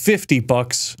save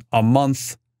 $50 a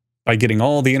month by getting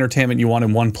all the entertainment you want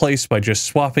in one place by just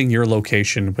swapping your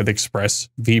location with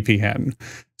ExpressVPN.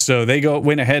 So they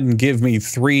went ahead and give me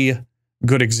 3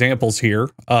 good examples here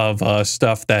of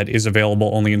stuff that is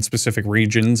available only in specific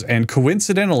regions. And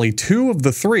coincidentally, 2 of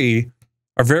the 3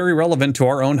 are very relevant to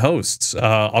our own hosts.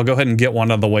 I'll go ahead and get one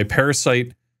out of the way.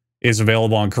 Parasite is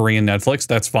available on Korean Netflix.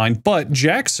 That's fine. But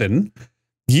Jackson,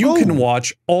 you can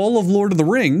watch all of Lord of the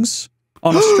Rings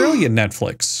on Australian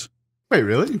Netflix. Wait,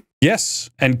 really? Yes,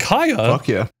 and Kaya Fuck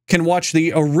yeah. can watch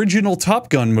the original Top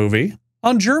Gun movie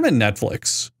on German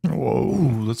Netflix. Whoa.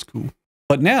 Ooh, that's cool.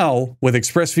 But now, with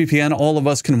ExpressVPN, all of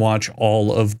us can watch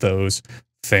all of those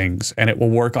things. And it will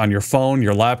work on your phone,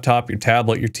 your laptop, your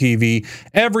tablet, your TV,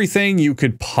 everything you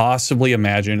could possibly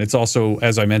imagine. It's also,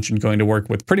 as I mentioned, going to work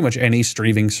with pretty much any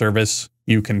streaming service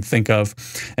you can think of.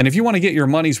 And if you want to get your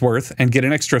money's worth and get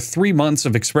an extra 3 months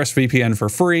of ExpressVPN for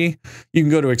free, you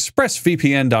can go to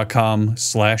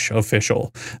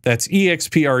expressvpn.com/official. That's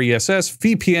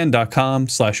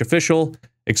expressvpn.com/official,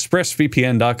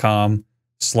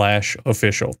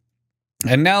 expressvpn.com/official.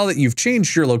 And now that you've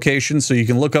changed your location so you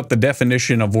can look up the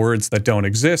definition of words that don't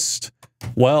exist,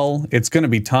 well, it's going to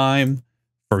be time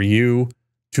for you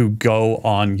to go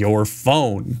on your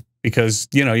phone. Because,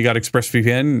 you know, you got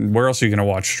ExpressVPN. Where else are you going to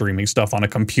watch streaming stuff? On a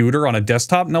computer, on a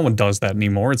desktop? No one does that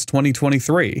anymore. It's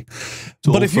 2023.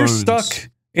 But if you're stuck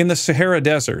in the Sahara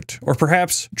Desert, or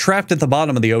perhaps trapped at the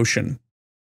bottom of the ocean,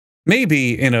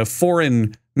 maybe in a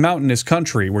foreign mountainous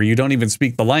country where you don't even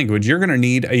speak the language, you're going to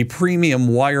need a premium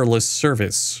wireless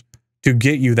service to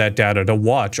get you that data to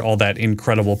watch all that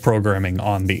incredible programming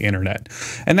on the internet.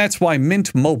 And that's why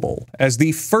Mint Mobile, as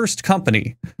the first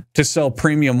company to sell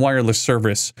premium wireless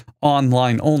service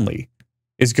online only,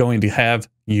 is going to have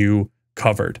you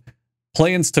covered.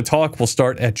 Plans to talk will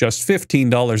start at just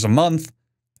 $15 a month,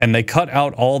 and they cut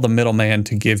out all the middleman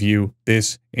to give you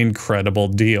this incredible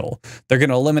deal. They're going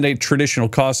to eliminate traditional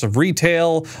costs of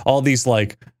retail, all these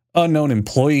like unknown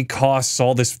employee costs,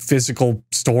 all this physical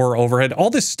store overhead, all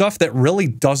this stuff that really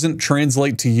doesn't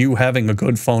translate to you having a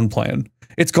good phone plan.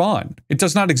 It's gone. It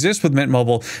does not exist with Mint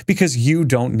Mobile because you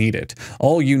don't need it.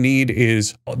 All you need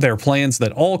is their plans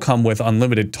that all come with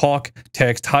unlimited talk,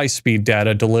 text, high-speed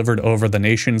data delivered over the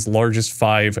nation's largest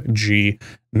 5G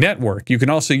network. You can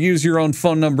also use your own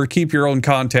phone number, keep your own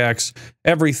contacts.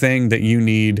 Everything that you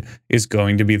need is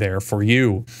going to be there for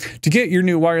you. To get your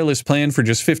new wireless plan for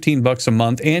just $15 a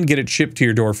month and get it shipped to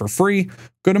your door for free,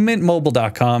 go to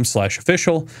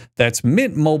mintmobile.com/official. That's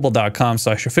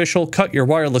mintmobile.com/official. Cut your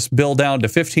wireless bill down to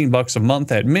 $15 a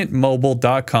month at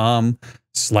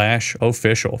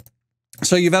mintmobile.com/official.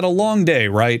 So you've had a long day,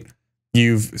 right?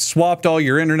 You've swapped all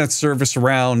your internet service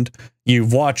around.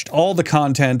 You've watched all the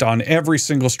content on every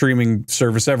single streaming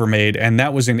service ever made, and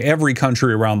that was in every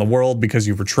country around the world because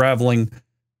you were traveling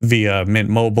via Mint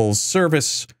Mobile's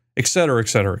service, etc.,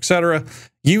 etc., etc.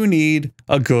 You need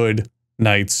a good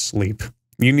night's sleep.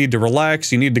 You need to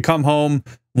relax. You need to come home,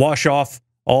 wash off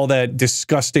all that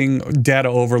disgusting data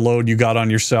overload you got on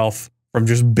yourself from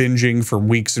just binging for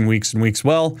weeks and weeks and weeks.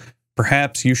 Well,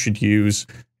 perhaps you should use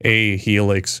a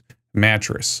Helix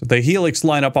mattress. The Helix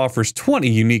lineup offers 20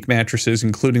 unique mattresses,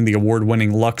 including the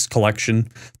award-winning Luxe Collection,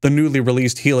 the newly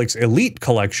released Helix Elite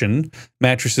Collection,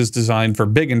 mattresses designed for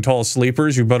big and tall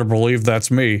sleepers, you better believe that's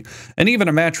me, and even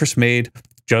a mattress made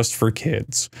just for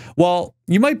kids. Well,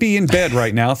 you might be in bed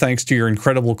right now thanks to your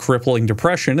incredible crippling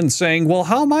depression and saying, well,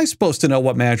 how am I supposed to know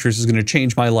what mattress is going to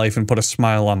change my life and put a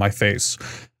smile on my face?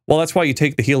 Well, that's why you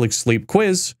take the Helix Sleep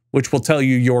Quiz, which will tell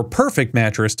you your perfect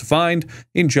mattress to find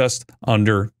in just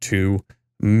under 2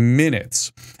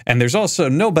 minutes. And there's also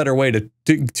no better way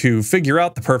to figure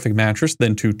out the perfect mattress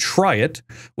than to try it,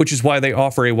 which is why they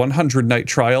offer a 100-night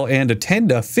trial and a 10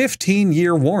 to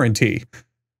 15-year warranty.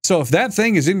 So if that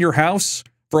thing is in your house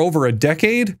for over a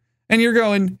decade and you're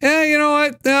going, you know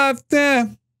what,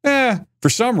 for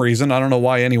some reason, I don't know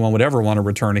why anyone would ever want to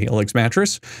return a Helix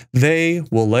mattress, they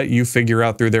will let you figure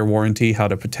out through their warranty how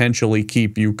to potentially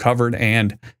keep you covered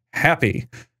and happy.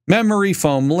 Memory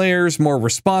foam layers, more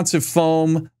responsive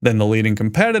foam than the leading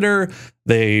competitor.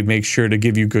 They make sure to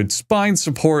give you good spine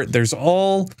support. There's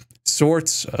all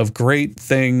sorts of great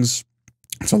things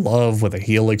to love with a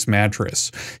Helix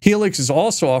mattress. Helix is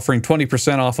also offering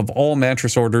 20% off of all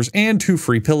mattress orders and 2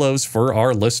 free pillows for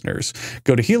our listeners.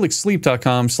 Go to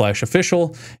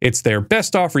helixsleep.com/official. It's their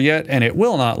best offer yet, and it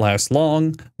will not last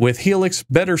long. With Helix,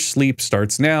 better sleep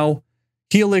starts now.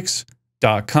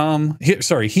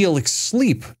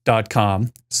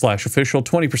 helixsleep.com/official,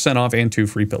 20% off and 2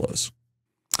 free pillows.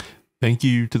 Thank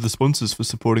you to the sponsors for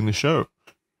supporting the show.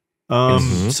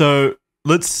 So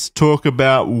let's talk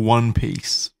about One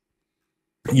Piece.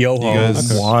 Yo-ho.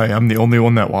 Why? I'm the only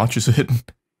one that watches it.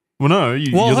 Well, no,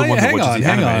 you're the one that watches the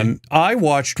anime. Hang on. I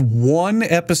watched 1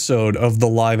 episode of the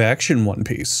live-action One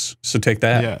Piece, so take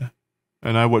that. Yeah,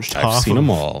 and I watched I've seen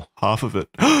them all. Half of it.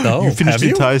 Oh, you finished the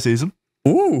entire season?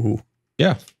 Ooh.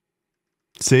 Yeah.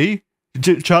 See?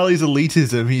 Charlie's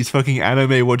elitism. He's fucking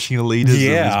anime watching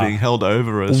elitism is being held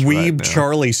over us. Weeb right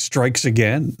Charlie strikes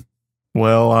again.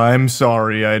 Well, I'm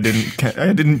sorry. I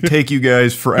didn't take you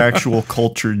guys for actual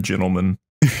cultured gentlemen.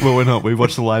 Well, we're not. We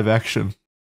watched the live action.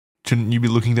 Shouldn't you be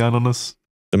looking down on us?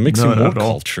 That makes you more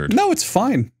cultured. No, it's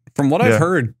fine. From what I've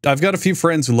heard, I've got a few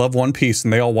friends who love One Piece,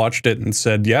 and they all watched it and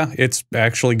said, yeah, it's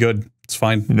actually good. It's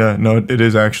fine. Yeah, no, it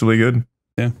is actually good.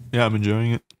 Yeah, I'm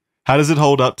enjoying it. How does it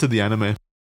hold up to the anime?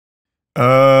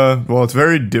 Well, it's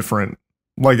very different.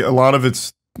 Like, a lot of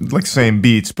it's like same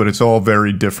beats, but it's all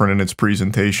very different in its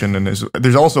presentation, and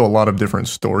there's also a lot of different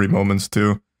story moments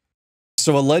too.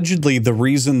 So allegedly, the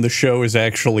reason the show is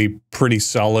actually pretty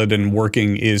solid and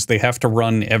working is they have to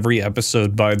run every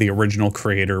episode by the original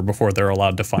creator before they're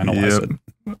allowed to finalize it.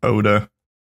 Oda.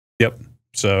 Yep.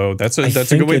 So that's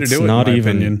a good way to do it, not in my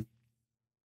even opinion.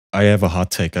 I have a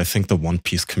hot take. I think the One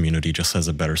Piece community just has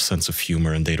a better sense of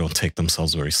humor and they don't take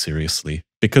themselves very seriously.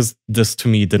 Because this, to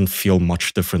me, didn't feel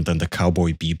much different than the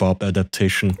Cowboy Bebop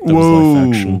adaptation that was live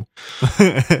action.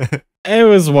 It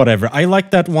was whatever. I liked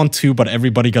that one too, but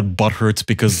everybody got butthurt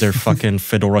because their fucking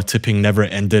fedora tipping never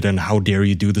ended and how dare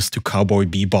you do this to Cowboy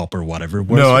Bebop or whatever.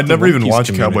 No, I'd never even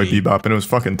watched Cowboy Bebop and it was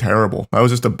fucking terrible. That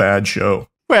was just a bad show.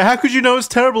 Wait, how could you know it's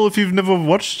terrible if you've never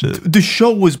watched it? The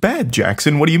show was bad,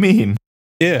 Jackson. What do you mean?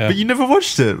 Yeah. But you never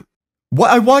watched it. What?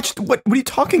 I watched, what are you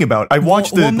talking about? I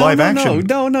watched the live action.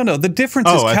 No. The difference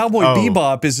is Cowboy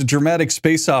Bebop is a dramatic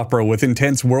space opera with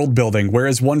intense world building,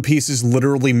 whereas One Piece is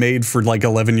literally made for like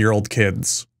 11-year-old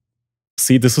kids.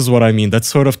 See, this is what I mean. That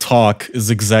sort of talk is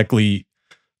exactly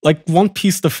like One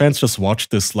Piece. The fans just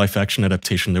watched this live action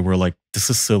adaptation. They were like, this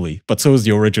is silly. But so is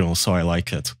the original, so I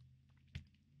like it.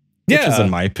 Which is, in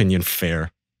my opinion,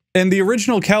 fair. And the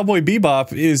original Cowboy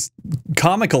Bebop is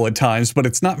comical at times, but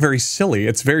it's not very silly.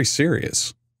 It's very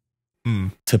serious.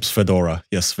 Tips Fedora.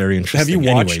 Yes, very interesting. Have you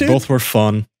watched it? Both were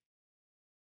fun.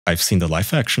 I've seen the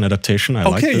live action adaptation. I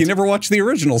liked it. Okay, you never watched the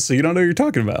original, so you don't know what you're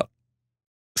talking about.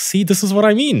 See, this is what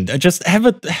I mean. Just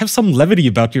have some levity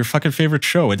about your fucking favorite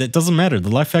show. It doesn't matter. The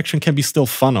live action can be still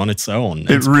fun on its own.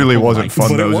 It really wasn't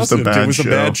fun, though. It was just a bad show. It was a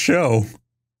bad show.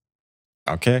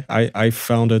 Okay, I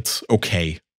found it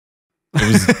okay. It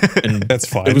was that's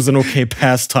fine. It was an okay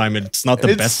pastime. It's not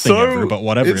the best thing ever, but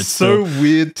whatever. It's so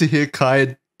weird to hear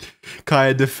Kaya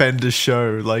defend a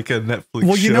show like a Netflix show.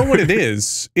 Well, you know what it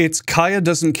is? It's Kaya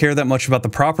doesn't care that much about the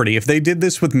property. If they did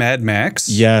this with Mad Max,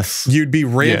 yes, you'd be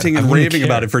ranting and raving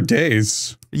about it for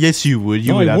days. Yes, you would.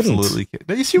 You would absolutely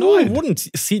care. Yes, you would. I wouldn't.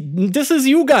 See, this is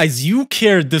you guys. You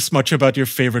cared this much about your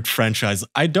favorite franchise.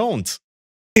 I don't.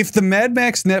 If the Mad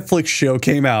Max Netflix show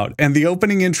came out and the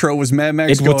opening intro was Mad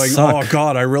Max It would going, suck. "Oh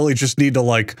God, I really just need to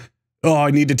like, oh,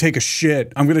 I need to take a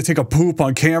shit. I'm gonna take a poop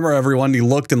on camera, everyone." And he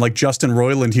looked in like Justin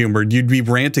Roiland humor. You'd be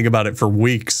ranting about it for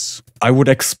weeks. I would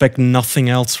expect nothing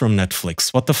else from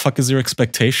Netflix. What the fuck is your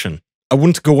expectation? I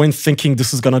wouldn't go in thinking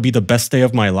this is gonna be the best day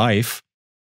of my life.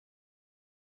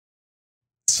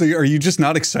 So are you just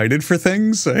not excited for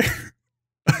things? I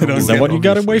don't Is that get what it. you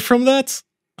got away from that?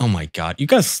 Oh my God. You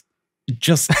guys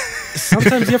just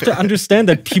sometimes you have to understand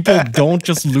that people don't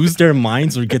just lose their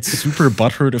minds or get super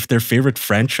butthurt if their favorite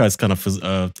franchise kind of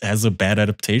has a bad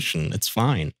adaptation. It's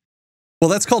fine. Well,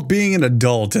 that's called being an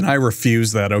adult, and I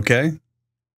refuse that, okay?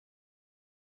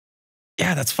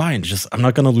 Yeah, that's fine. Just I'm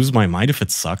not gonna lose my mind if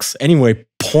it sucks. Anyway,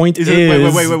 point Is is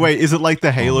it wait? Is it like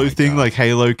the Halo my thing? God. Like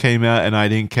Halo came out and I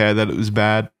didn't care that it was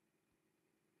bad.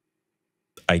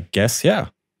 I guess, yeah.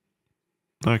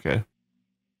 Okay.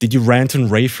 Did you rant and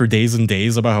rave for days and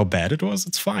days about how bad it was?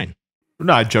 It's fine.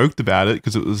 No, I joked about it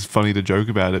because it was funny to joke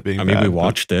about it being I mean, bad. we but-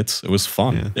 watched it. It was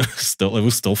fun. Yeah. It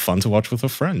was still fun to watch with a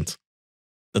friend.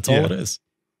 That's all Yeah. it is.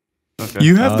 Okay.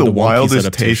 You have the the One Piece wildest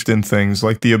adaptation. taste in things,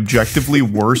 like the objectively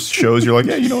worst shows. You're like,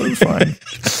 yeah, you know what, it was fine.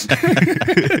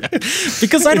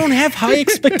 Because I don't have high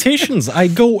expectations. I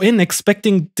go in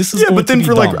expecting this is Yeah, going but then to be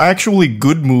for like dumb. actually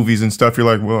good movies and stuff, you're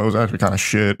like, well, it was actually kind of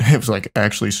shit. It was like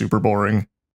actually super boring.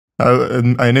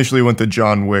 I initially went to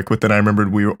John Wick, but then I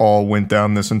remembered we all went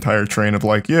down this entire train of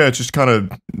like, yeah, it's just kind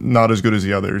of not as good as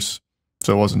the others.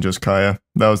 So it wasn't just Kaya.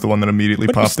 That was the one that immediately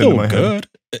But it was popped into still my head.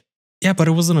 good. Yeah, but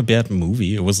it wasn't a bad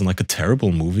movie. It wasn't like a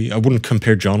terrible movie. I wouldn't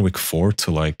compare John Wick 4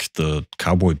 to like the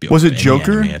Cowboy Bebop. Was it any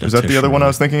Joker? anime Is that the other one I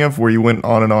was thinking of, where you went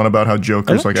on and on about how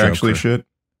Joker's like like actually Joker. shit?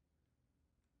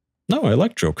 No, I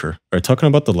like Joker. Are you talking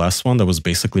about the last one that was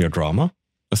basically a drama?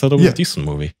 I thought it was Yeah. a decent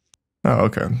movie. Oh,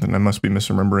 okay. Then I must be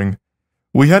misremembering.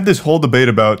 We had this whole debate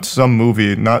about some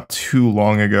movie not too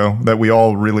long ago that we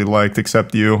all really liked,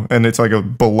 except you, and it's like a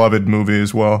beloved movie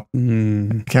as well.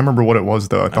 Mm. Can't remember what it was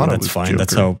though. I I thought mean, it that's was fine. Joker.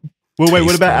 That's how. Well, wait. What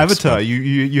taste about works, Avatar? but-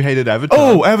 You hated Avatar.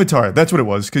 Oh, Avatar. That's what it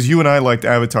was. Because you and I liked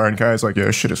Avatar, and Kai's like, yeah,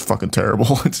 this shit is fucking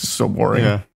terrible. It's just so boring.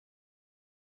 yeah.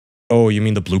 Oh, you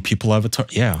mean the Blue People Avatar?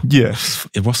 Yeah. Yeah.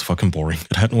 It was fucking boring.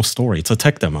 It had no story. It's a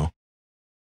tech demo.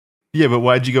 Yeah, but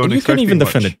why'd you go and And you expect couldn't even much?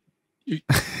 defend it.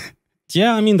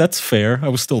 Yeah, I mean, that's fair. I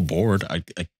was still bored.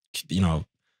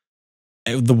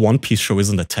 The One Piece show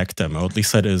isn't a tech demo. At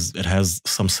least it has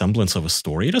some semblance of a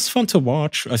story. It is fun to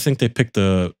watch. I think they picked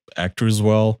the actors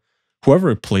well.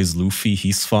 Whoever plays Luffy,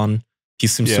 he's fun. He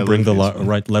seems Yeah, to bring the Luffy's fun.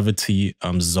 right levity.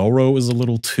 Zoro is a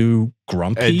little too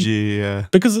grumpy. Edgy. Yeah.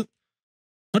 Because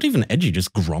not even edgy,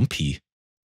 just grumpy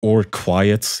or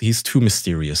quiet. He's too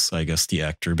mysterious, I guess, the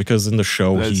actor. Because in the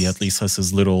show, he That's- at least has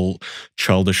his little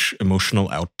childish emotional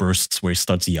outbursts where he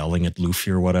starts yelling at Luffy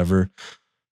or whatever.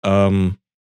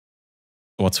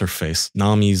 What's her face?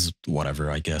 Nami's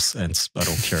whatever, I guess. And I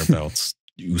don't care about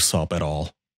Usopp at all.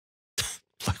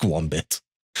 Like one bit.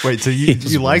 Wait. So you He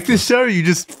was like this show? Or you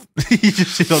just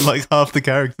shit on like half the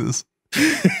characters.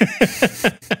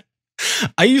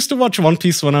 I used to watch One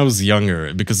Piece when I was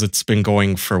younger because it's been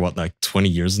going for what, like 20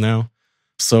 years now.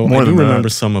 So More I do than that. remember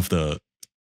some of the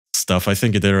stuff. I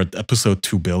think they're at episode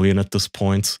 2 billion at this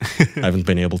point. I haven't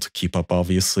been able to keep up,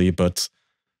 obviously, but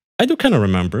I do kind of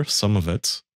remember some of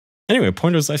it. Anyway,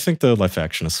 point is, I think the live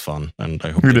action is fun, and I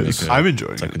hope It they is. make a I'm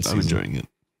enjoying second it. I'm season. enjoying it.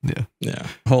 Yeah. Yeah.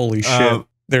 Holy shit. Um,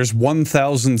 There's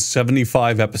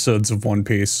 1,075 episodes of One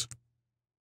Piece.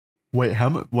 Wait, how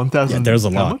much? 1,000? Yeah, there's a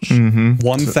how lot. much? Mm-hmm.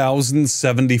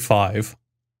 1,075.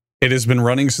 It has been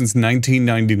running since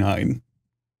 1999.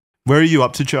 Where are you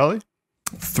up to, Charlie?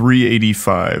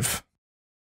 385.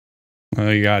 Oh,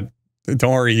 you got.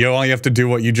 Don't worry, you only have to do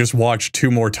what you just watched 2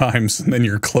 more times, and then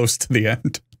you're close to the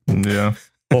end. Yeah.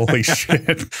 Holy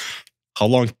shit. How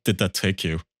long did that take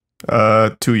you?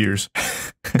 2 years.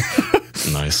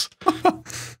 Nice.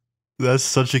 That's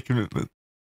such a commitment.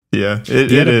 Yeah. The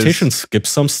It adaptation is. skips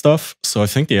some stuff, so I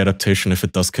think the adaptation, if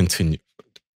it does continue,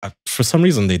 for some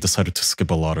reason they decided to skip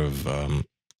a lot of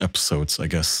episodes. I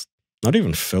guess not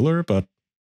even filler, but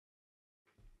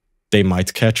they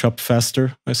might catch up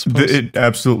faster. I suppose. It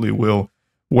absolutely will.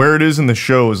 Where it is in the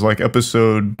show is like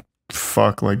episode,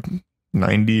 like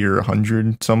 90 or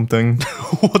 100 something.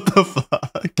 What the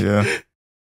fuck?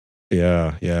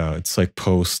 Yeah. Yeah. It's like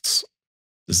posts.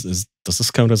 Does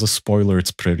this count as a spoiler?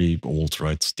 It's pretty old,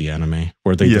 right? The anime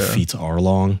where they Yeah. defeat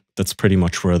Arlong. That's pretty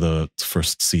much where the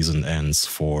first season ends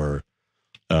for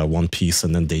One Piece,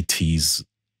 and then they tease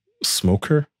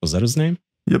Smoker. Was that his name?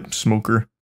 Yep. Smoker.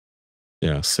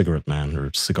 Yeah, Cigarette Man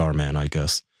or Cigar Man, I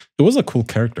guess. It was a cool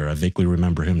character. I vaguely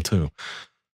remember him too.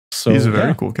 So He's a very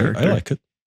yeah, cool character. I like it.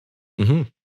 Hmm.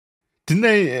 Didn't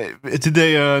they? Did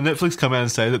they? Netflix come out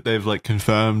and say that they've like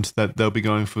confirmed that they'll be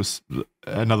going for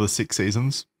another 6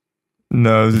 seasons?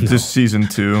 No, just season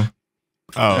 2.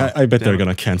 Oh, I bet they're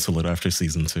gonna cancel it after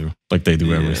season 2, like they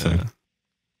do everything.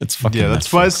 It's fucking that's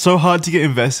Netflix. why it's so hard to get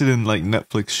invested in like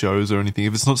Netflix shows or anything.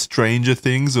 If it's not Stranger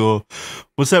Things or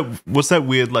what's that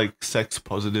weird like sex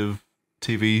positive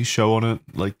TV show on it,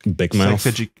 like Big Mouth.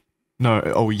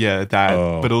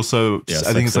 But also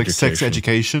I think it's like Sex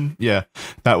Education. Yeah,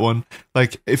 that one.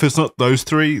 Like if it's not those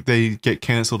 3, they get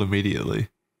cancelled immediately.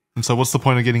 And so what's the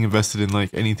point of getting invested in like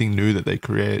anything new that they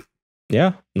create?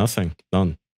 Yeah, nothing.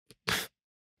 None.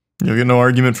 You'll get no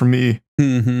argument from me.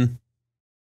 Mm-hmm.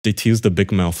 They teased the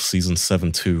Big Mouth season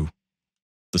 7 too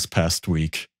this past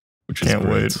week, which is Can't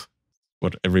great. wait.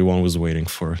 What everyone was waiting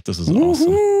for. This is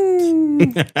awesome.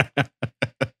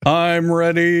 I'm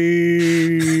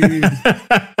ready. You're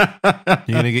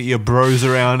gonna get your bros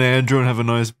around, Andrew, and have a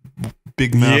nice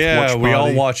Big Mouth watch party. We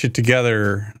all watch it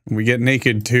together. We get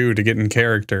naked too to get in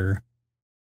character.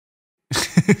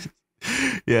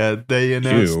 Yeah, they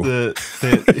announced I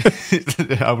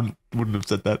wouldn't have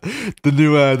said that.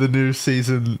 The new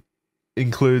season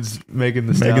includes Megan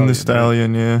Thee Stallion. Megan Thee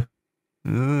Stallion, yeah.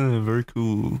 Very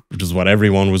cool. Which is what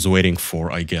everyone was waiting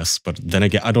for, I guess. But then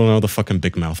again, I don't know the fucking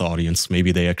Big Mouth audience.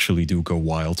 Maybe they actually do go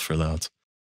wild for that.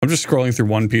 I'm just scrolling through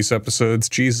One Piece episodes.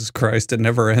 Jesus Christ, it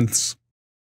never ends.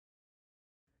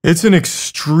 It's an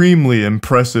extremely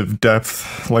impressive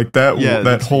depth. Like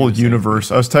that whole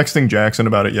universe. I was texting Jackson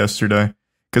about it yesterday.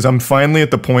 Because I'm finally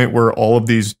at the point where all of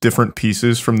these different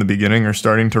pieces from the beginning are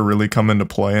starting to really come into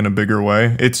play in a bigger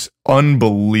way. It's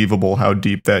unbelievable how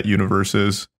deep that universe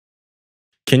is.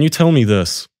 Can you tell me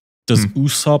this? Does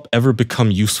Usopp ever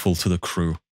become useful to the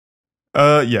crew?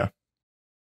 Yeah.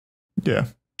 Yeah.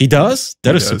 He does?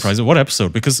 That is does. surprising. What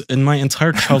episode? Because in my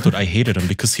entire childhood, I hated him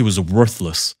because he was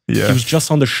worthless. Yeah. He was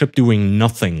just on the ship doing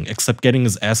nothing except getting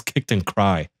his ass kicked and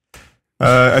cry.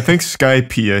 I think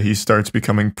Skypiea, he starts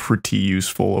becoming pretty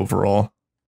useful overall.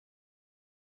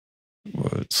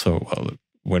 So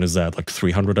when is that? Like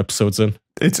 300 episodes in?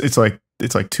 It's like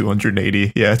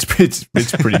 280. Yeah, it's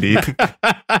pretty deep.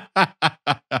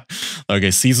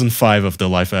 Okay, season 5 of the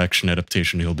live action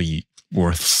adaptation, he'll be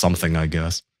worth something, I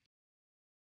guess.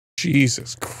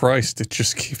 Jesus Christ, it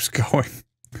just keeps going.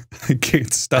 I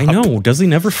can't stop. I know. Does he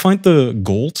never find the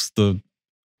gold?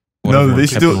 No, they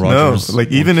still no. Like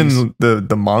even Piece? in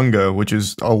the manga, which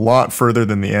is a lot further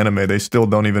than the anime, they still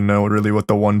don't even know really what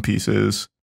the One Piece is.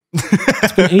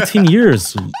 It's been 18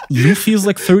 years. Luffy is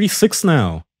like 36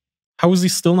 now. How does he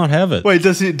still not have it? Wait,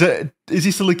 is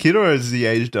he still a kid or is he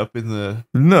aged up in the?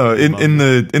 No, in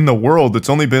the world, it's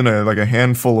only been a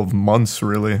handful of months,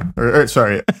 really. Or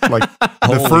sorry, like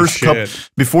the first couple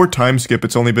before time skip,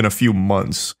 it's only been a few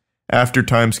months. After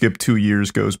time skip, 2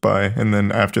 years goes by, and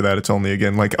then after that, it's only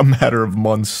again like a matter of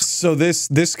months. So this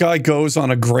guy goes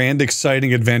on a grand,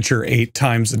 exciting adventure 8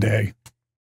 times a day.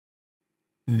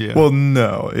 Yeah. Well,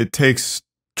 no, it takes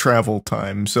travel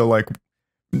time. So like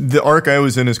the arc I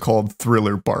was in is called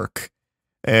Thriller Bark,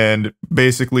 and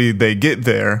basically they get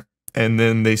there and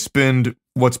then they spend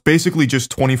what's basically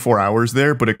just 24 hours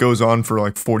there, but it goes on for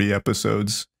like 40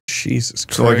 episodes. Jesus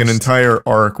Christ. So like an entire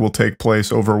arc will take place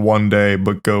over one day,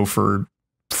 but go for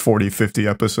 40, 50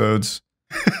 episodes.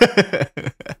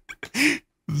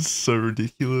 So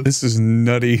ridiculous. This is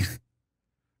nutty.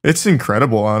 It's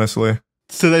incredible, honestly.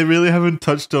 So they really haven't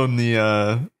touched on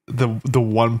the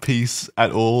One Piece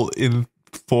at all in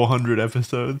 400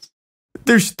 episodes?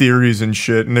 There's theories and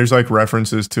shit, and there's like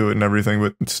references to it and everything,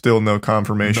 but still no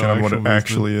confirmation on what it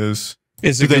actually is.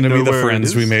 Is it going to be the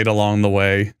friends we made along the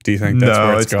way? Do you think that's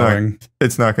where it's going?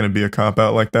 It's not going to be a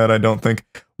cop-out like that, I don't think.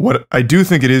 What I do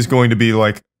think it is going to be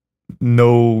like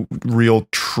no real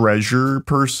treasure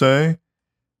per se.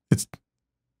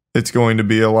 It's going to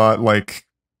be a lot like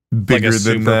bigger like a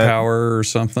than that. Superpower or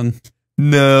something?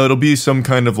 No, it'll be some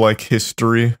kind of like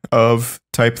history of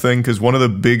type thing, because one of the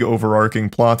big overarching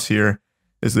plots here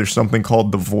is there's something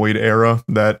called the Void Era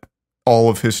that all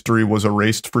of history was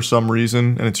erased for some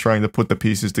reason, and it's trying to put the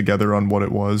pieces together on what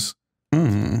it was.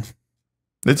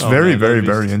 It's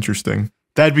very interesting.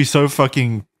 That'd be so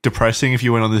fucking depressing if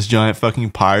you went on this giant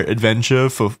fucking pirate adventure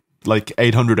for like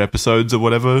 800 episodes or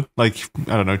whatever, like,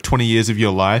 I don't know, 20 years of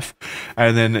your life,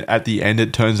 and then at the end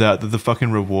it turns out that the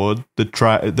fucking reward,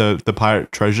 the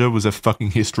pirate treasure, was a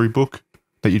fucking history book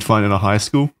that you'd find in a high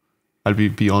school. I'd be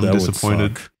beyond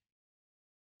disappointed.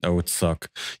 That would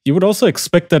suck. You would also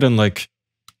expect that in like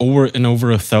over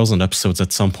 1,000 episodes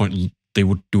at some point they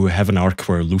would have an arc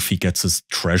where Luffy gets his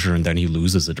treasure and then he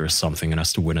loses it or something and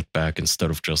has to win it back,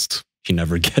 instead of just he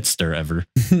never gets there ever.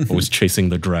 Always chasing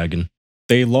the dragon.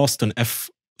 They lost an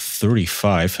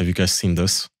F-35. Have you guys seen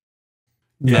this?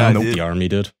 Yeah, I Nope, did. the Army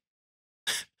did.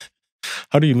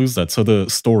 How do you lose that? So the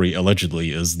story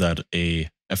allegedly is that a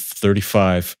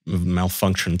F-35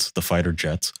 malfunctioned, the fighter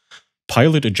jet.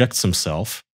 Pilot ejects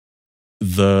himself.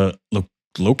 The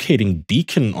locating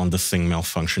beacon on the thing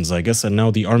malfunctions, I guess, and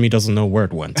now the Army doesn't know where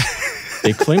it went.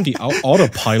 They claim the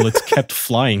autopilot kept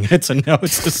flying it, and now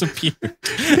it's disappeared.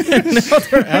 And now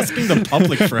they're asking the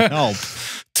public for help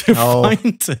to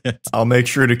find it. I'll make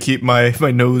sure to keep my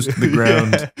nose to the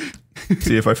ground.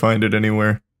 See if I find it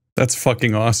anywhere. That's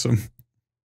fucking awesome.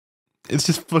 It's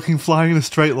just fucking flying in a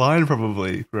straight line,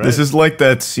 probably, right? This is like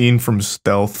that scene from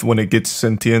Stealth when it gets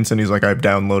sentience and he's like, I've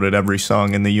downloaded every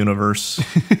song in the universe.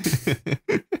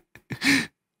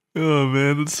 Oh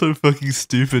man, that's so fucking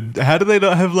stupid. How do they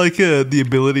not have like the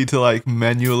ability to like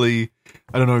manually,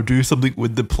 I don't know, do something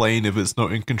with the plane if it's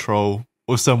not in control,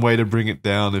 or some way to bring it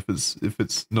down if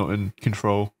it's not in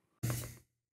control?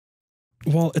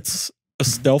 Well, it's a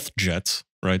stealth jet,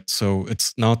 right? So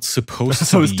it's not supposed to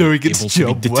So it's be doing its able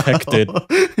job to be detected. well.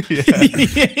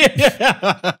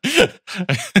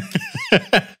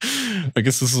 I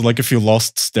guess this is like if you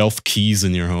lost stealth keys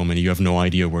in your home and you have no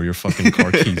idea where your fucking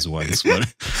car keys went.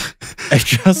 But I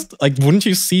just like, wouldn't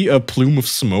you see a plume of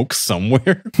smoke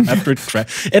somewhere after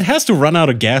it has to run out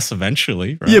of gas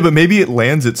eventually, right? Yeah, but maybe it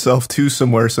lands itself too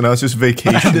somewhere, so now it's just And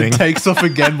vacationing. it takes off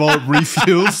again while it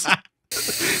refuels.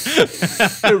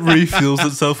 It refuels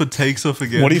itself and takes off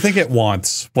again. What do you think it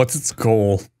wants? What's its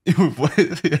goal?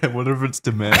 Yeah, whatever its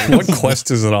demands. What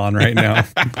quest is it on right now?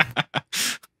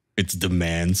 Its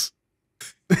demands.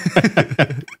 Yeah,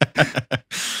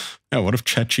 what if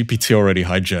ChatGPT already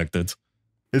hijacked it?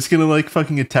 It's gonna like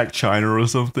fucking attack China or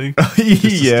something.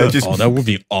 Yeah, just Oh, that would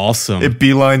be awesome. it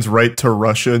beelines right to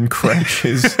Russia and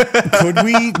crashes. Could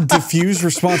we diffuse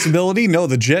responsibility? No,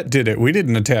 the jet did it. We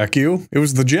didn't attack you. It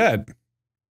was the jet. It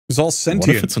was all What if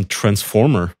sentient. it's a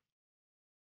transformer?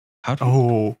 How do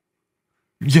Oh,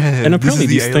 yeah. And apparently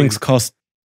this is these the things cost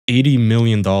 $80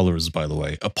 million, by the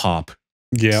way, a pop.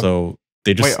 Yeah. So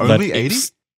they just Wait, let only 80?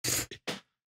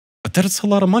 But that is a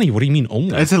lot of money. What do you mean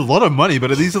only? It's a lot of money, but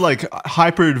these are like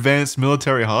hyper advanced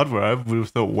military hardware. I would have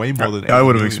thought way more than. I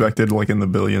would 80 have million. expected like in the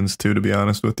billions too, to be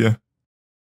honest with you.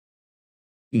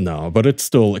 No, but it's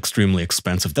still extremely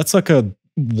expensive. That's like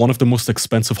one of the most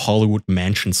expensive Hollywood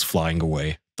mansions flying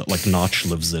away that like Notch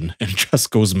lives in and just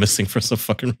goes missing for some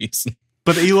fucking reason.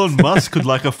 But Elon Musk could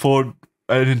like afford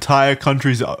an entire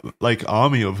country's like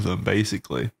army of them,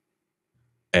 basically.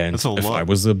 And That's a if lot. I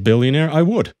was a billionaire, I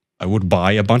would. I would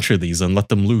buy a bunch of these and let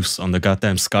them loose on the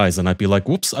goddamn skies, and I'd be like,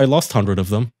 "Whoops, I lost 100 of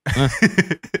them."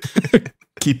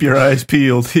 Keep your eyes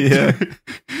peeled. Yeah.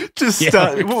 Just Yeah,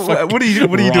 start. What do you do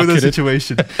in rocket that it.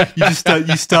 situation? You just start.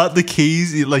 You start the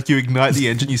keys. You ignite the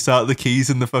engine. You start the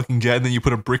keys in the fucking jet, and then you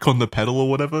put a brick on the pedal or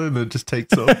whatever, and it just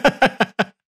takes off.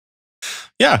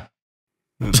 Yeah.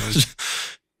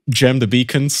 Jam the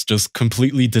beacons, just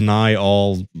completely deny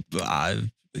all.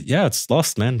 Yeah, it's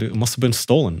lost, man. It must have been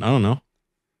stolen. I don't know.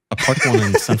 A parked one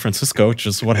in San Francisco,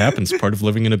 just what happens. Part of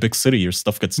living in a big city, your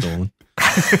stuff gets stolen.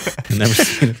 I've never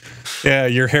seen it. Yeah,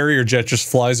 your Harrier jet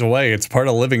just flies away. It's part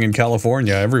of living in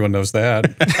California. Everyone knows that.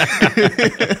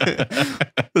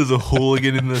 There's a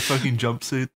hooligan in the fucking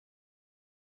jumpsuit.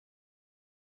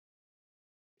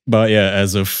 But yeah,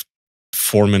 as of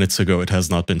 4 minutes ago, it has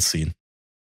not been seen.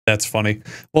 That's funny.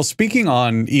 Well, speaking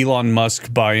on Elon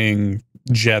Musk buying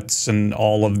jets and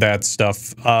all of that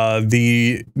stuff,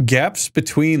 the gaps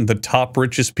between the top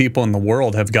richest people in the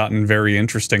world have gotten very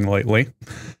interesting lately.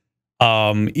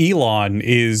 Elon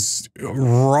is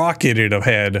rocketed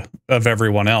ahead of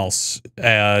everyone else,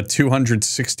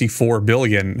 264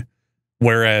 billion,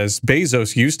 whereas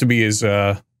Bezos used to be his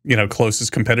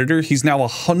closest competitor. He's now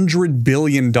 $100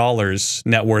 billion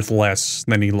net worth less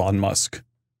than Elon Musk.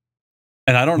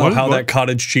 And I don't know how that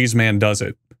cottage cheese man does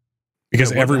it,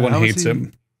 because everyone hates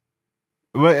him.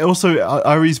 Wait, also,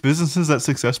 are his businesses that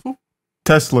successful?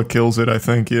 Tesla kills it, I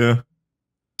think. Yeah.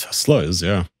 Tesla is,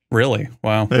 yeah. Really?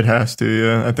 Wow. It has to.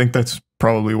 Yeah. I think that's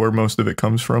probably where most of it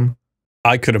comes from.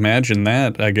 I could imagine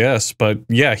that, I guess. But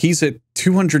yeah, he's at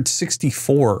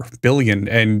 264 billion.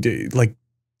 And like,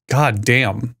 god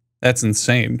damn, that's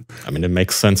insane. I mean, it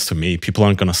makes sense to me. People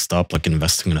aren't going to stop like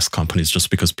investing in his companies just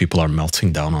because people are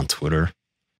melting down on Twitter.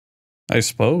 I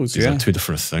suppose, These yeah. are two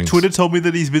different things. Twitter told me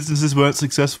that these businesses weren't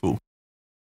successful.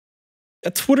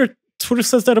 Twitter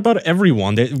says that about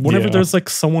everyone. Whenever there's like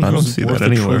someone I don't who's see worth that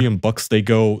 $1 anywhere. trillion, they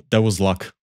go, that was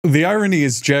luck. The irony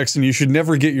is, Jackson, you should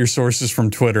never get your sources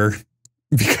from Twitter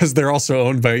because they're also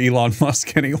owned by Elon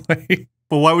Musk anyway.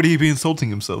 Well, why would he be insulting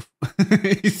himself?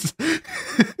 he's,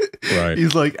 Right.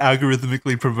 He's like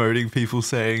algorithmically promoting people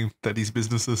saying that his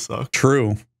businesses suck.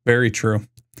 True. Very true.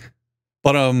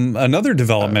 But another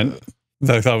development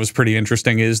that I thought was pretty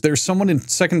interesting is there's someone in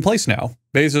second place now.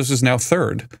 Bezos is now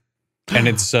third. And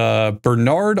it's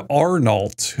Bernard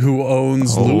Arnault, who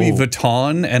owns Louis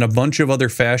Vuitton and a bunch of other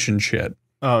fashion shit.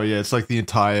 Oh yeah, it's like the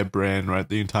entire brand, right?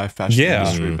 The entire fashion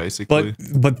industry, basically.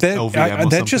 But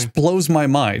that just blows my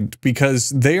mind because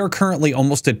they are currently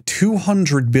almost at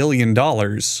 $200 billion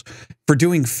for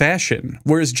doing fashion,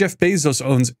 whereas Jeff Bezos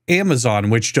owns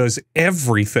Amazon, which does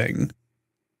everything,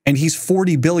 and he's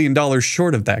 $40 billion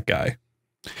short of that guy.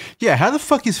 Yeah, how the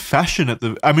fuck is fashion at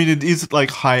the... I mean, it is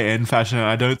like high-end fashion, and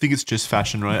I don't think it's just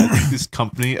fashion, right? I think this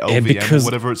company, LVM, or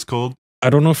whatever it's called. I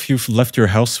don't know if you've left your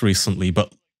house recently,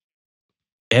 but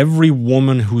every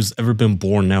woman who's ever been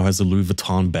born now has a Louis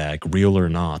Vuitton bag, real or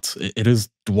not. It is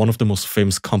one of the most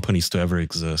famous companies to ever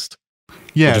exist.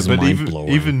 Yeah, but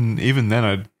even then,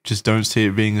 I just don't see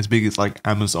it being as big as like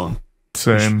Amazon.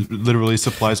 Same. Literally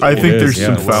supplies. I think there's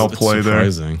some foul play there.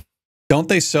 Don't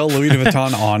they sell Louis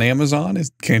Vuitton on Amazon?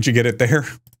 Can't you get it there?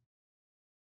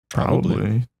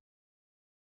 Probably.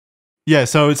 Yeah,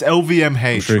 so it's LVMH,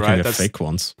 I'm sure you right? can get fake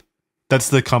ones. That's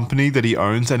the company that he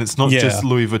owns, and it's not just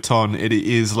Louis Vuitton. It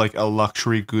is like a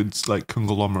luxury goods like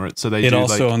conglomerate. So they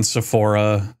also owns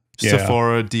Sephora,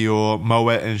 Sephora, Dior,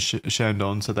 Moet, and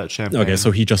Chandon. So that's champagne. Okay,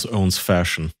 so he just owns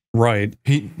fashion, right?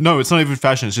 No, it's not even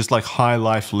fashion. It's just like high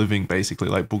life living, basically,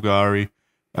 like Bulgari,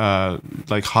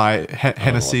 like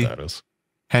Hennessy. Hennessy.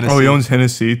 Oh, he owns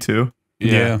Hennessy too.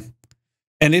 Yeah.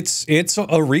 And it's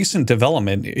a recent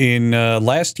development. In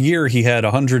last year, he had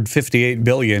 158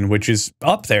 billion, which is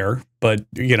up there, but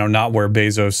not where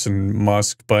Bezos and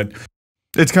Musk. But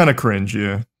it's kind of cringe,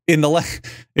 yeah. In the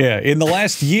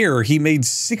last year, he made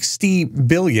 60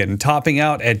 billion, topping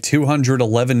out at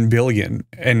 211 billion,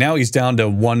 and now he's down to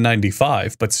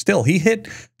 195. But still, he hit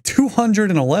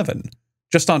 211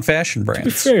 just on fashion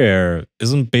brands. To be fair,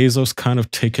 isn't Bezos kind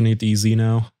of taking it easy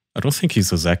now? I don't think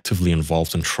he's as actively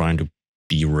involved in trying to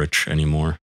be rich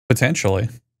anymore. Potentially.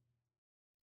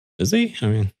 Is he? I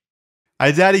mean,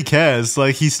 I doubt he cares.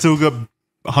 Like, he's still got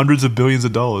hundreds of billions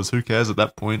of dollars. Who cares at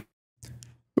that point?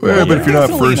 Well, but if you're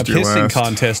not first, in a you're pissing last.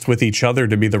 Contest with each other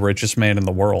to be the richest man in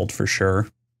the world for sure.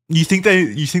 You think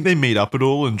they meet up at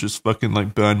all and just fucking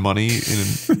like burn money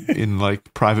in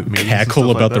like private meetings?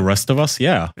 Cackle about the rest of us?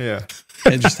 Yeah. Yeah.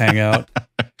 And just hang out.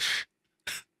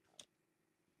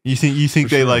 You think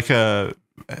they like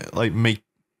make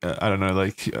I don't know,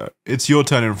 like it's your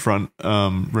turn in front,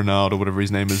 Renard or whatever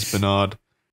his name is, Bernard.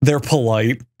 They're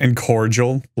polite and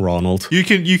cordial. Ronald. You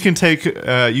can take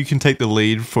the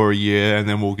lead for a year, and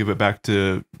then we'll give it back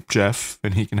to Jeff,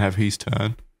 and he can have his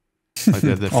turn. Like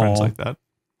they're friends like that.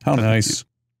 How nice.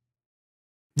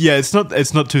 Yeah, it's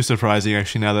not too surprising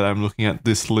actually. Now that I'm looking at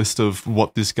this list of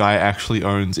what this guy actually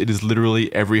owns, it is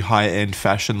literally every high-end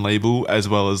fashion label as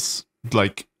well as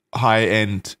like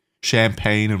high-end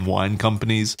champagne and wine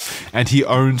companies, and he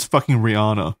owns fucking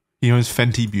Rihanna. He owns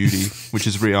Fenty Beauty, which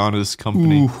is Rihanna's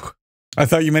company. Ooh. I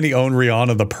thought you meant he owned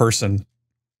Rihanna the person.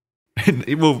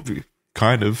 Well,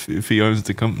 kind of, if he owns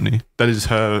the company. That is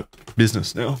her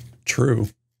business now. True.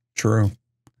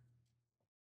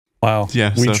 Wow.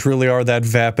 Yeah, we truly are that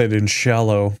vapid and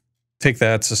shallow. Take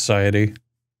that, society.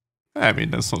 I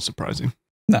mean, that's not surprising.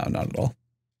 No, not at all.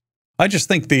 I just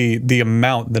think the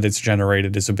amount that it's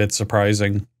generated is a bit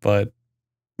surprising, but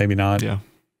maybe not. Yeah.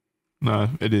 No,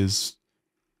 it is.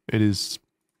 It is.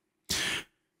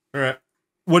 All right.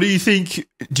 What do you think?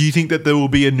 Do you think that there will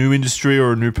be a new industry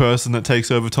or a new person that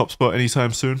takes over TopSpot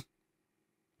anytime soon?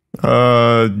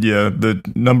 Yeah, the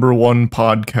 #1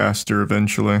 podcaster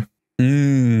eventually.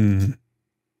 We're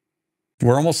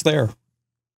almost there.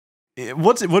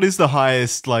 What is the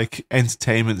highest like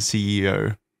entertainment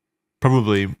CEO?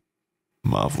 Probably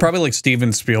Marvel. Probably like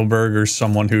Steven Spielberg or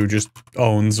someone who just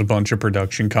owns a bunch of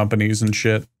production companies and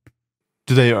shit.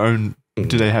 Do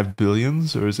they have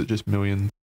billions or is it just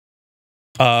millions?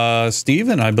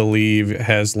 Steven, I believe,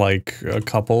 has like a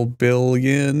couple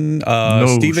billion.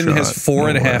 Steven has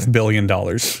 $4.5 billion.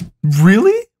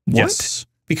 Really? What? Yes.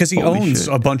 Because he owns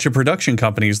a bunch of production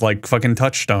companies like fucking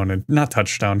Touchstone and not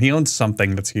Touchstone. He owns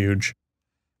something that's huge.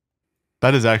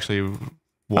 That is actually wild.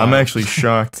 I'm actually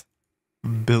shocked.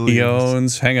 Billions. He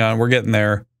owns, hang on, we're getting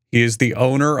there. He is the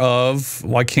owner of,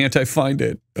 why can't I find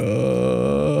it?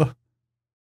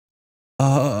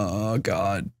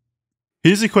 God.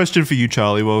 Here's a question for you,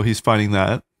 Charlie, while he's finding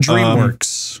that.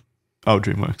 DreamWorks. Oh,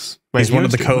 DreamWorks. He's one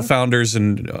of the DreamWorks? co-founders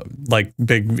and like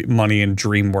big money in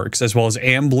DreamWorks, as well as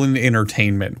Amblin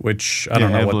Entertainment, which I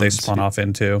don't know what they spun off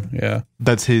into. Yeah,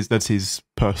 that's his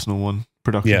personal one,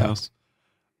 production Yeah. house.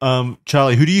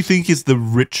 Charlie, who do you think is the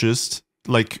richest,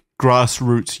 like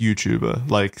grassroots YouTuber,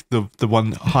 like the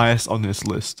one highest on this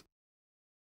list?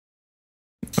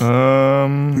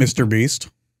 Mr. Beast,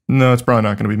 No, it's probably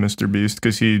not going to be Mr. Beast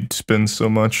because he spends so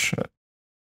much.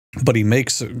 but he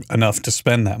makes enough to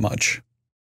spend that much.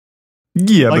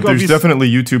 Yeah, Like, but there's obvious- definitely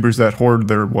YouTubers that hoard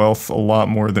their wealth a lot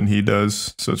more than he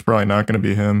does, so it's probably not going to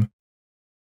be him.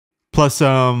 Plus,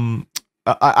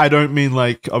 I don't mean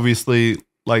like obviously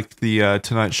like the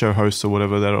Tonight Show hosts or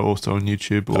whatever that are also on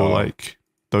YouTube or like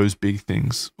those big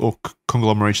things or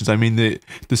conglomerations. I mean the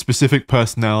specific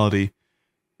personality.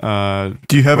 Do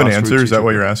you have an grassroots answer? Is that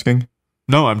what YouTuber. you're asking?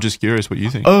 No, I'm just curious what you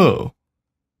think. Oh.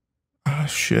 Ah,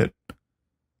 shit.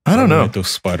 I don't know. Those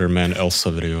Spider-Man Elsa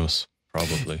videos,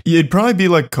 probably. Yeah, it'd probably be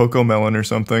like Coco Melon or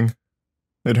something.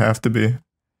 It'd have to be.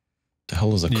 The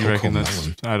hell is a You Coco reckon Melon?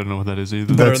 that's? I don't know what that is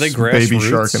either. But are That's they Baby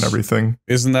Shark grassroots? and everything.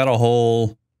 Isn't that a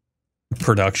whole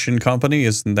production company?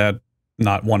 Isn't that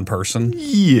not one person?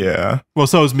 Yeah. Well,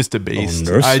 so is Mr. Oh, Beast.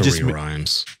 nursery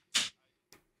rhymes.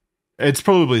 It's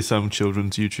probably some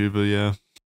children's YouTuber. Yeah.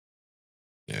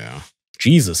 Yeah.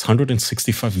 Jesus,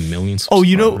 165 million subscribers. Oh,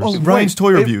 you know, Ryan's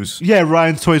Toy wait. Reviews. Yeah,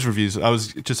 Ryan's Toys Reviews. I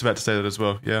was just about to say that as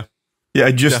well. Yeah. Yeah,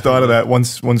 I just thought of Definitely.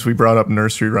 that once we brought up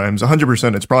nursery rhymes.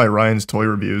 100%, it's probably Ryan's Toy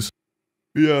Reviews.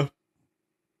 Yeah.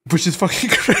 Which is fucking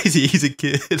crazy. He's a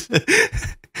kid.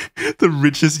 The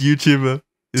richest YouTuber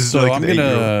is So like I'm an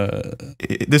 8-year-old.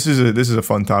 gonna. This is a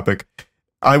fun topic.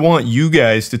 I want you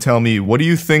guys to tell me, what do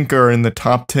you think are in the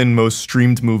top 10 most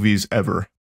streamed movies ever?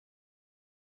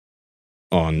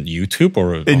 On YouTube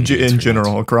or on In the internet?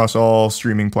 general, across all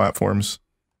streaming platforms.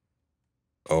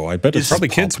 Oh, I bet it's Probably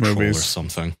Paw kids' Patrol movies. or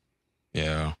something.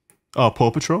 Yeah. Oh,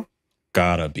 Paw Patrol?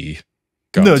 Gotta be.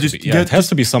 No, Got to just be. Yeah, get- it has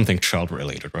to be something child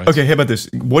related, right? Okay, how about this?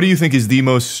 What do you think is the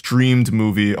most streamed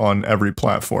movie on every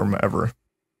platform ever?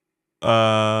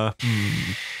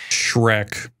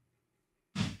 Shrek.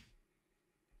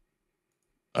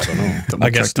 I don't know. Double I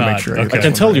check guess to make not. sure Okay. get I this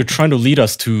can one tell right. you're trying to lead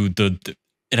us to the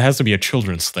it has to be a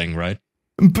children's thing, right?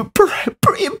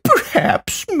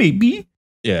 Perhaps, maybe.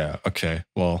 Yeah, okay.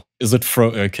 Well, is it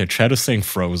okay, Chad is saying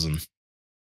Frozen.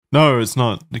 No, it's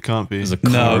not. It can't be. Is it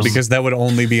No, Cars? because that would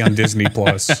only be on Disney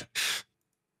Plus.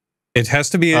 It has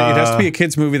to be. It has to be a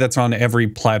kids movie that's on every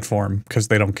platform because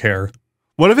they don't care.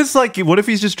 What if it's like? What if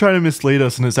he's just trying to mislead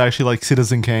us and it's actually like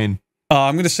Citizen Kane?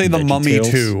 I'm gonna say The Veggie Mummy Tales?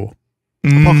 2.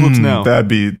 Apocalypse Now. That'd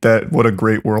be that. What a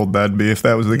great world that'd be if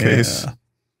that was the case. Yeah.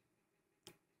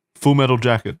 Full Metal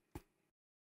Jacket.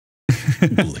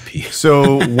 Blippi.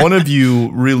 So one of you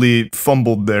really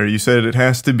fumbled there. You said it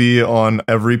has to be on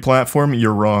every platform.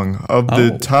 You're wrong. Of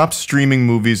the Oh. top streaming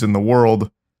movies in the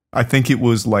world, I think it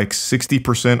was like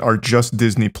 60% are just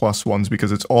Disney Plus ones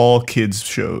because it's all kids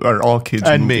show or all kids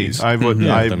And movies. me. I would. Mhm.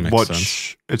 Yeah, I that makes watch.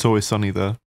 sense. It's Always Sunny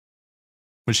there,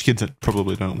 which kids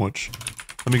probably don't watch.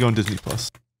 Let me go on Disney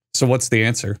Plus. So what's the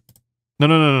answer? No.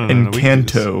 we can do this.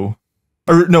 Encanto.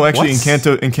 Or no, actually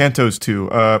What? Encanto's too.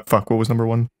 Fuck, what was number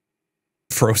one?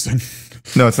 Frozen.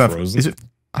 No, it's not. Frozen? Is it?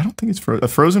 I don't think it's Frozen.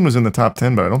 Frozen was in the top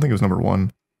 10, but I don't think it was number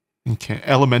one. Okay.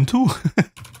 Elemental.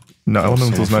 No, Oh,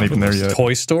 Elemental's so not even there yet.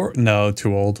 Toy Store? No,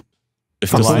 too old.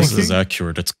 If The this Lion list is King?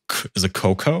 accurate, is it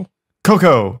Coco?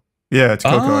 Coco. Yeah, it's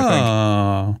Coco, I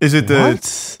Ah, think. Is it the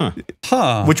What?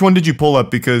 huh. which one did you pull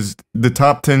up? Because the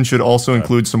top 10 should also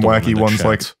include some The one in wacky the ones chat.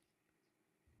 like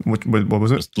what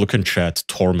was it? Just look in chat.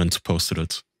 Torment posted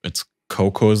it. It's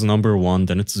Coco is number one,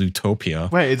 then it's Zootopia.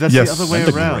 Wait, that's Yes. the other way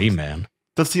Then the around. Gray Man.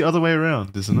 That's the other way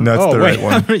around, isn't it? That's the right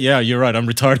wait. one. Yeah, you're right. I'm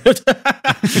retarded.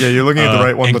 Yeah, you're looking at the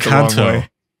right one, but the wrong way.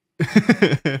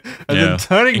 And Yeah. then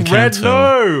turning red. Encanto.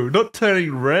 No, not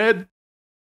turning red.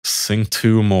 Sing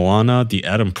 2, Moana, The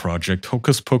Adam Project,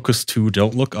 Hocus Pocus 2,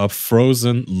 Don't Look Up,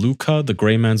 Frozen, Luca, The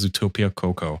Gray Man, Zootopia,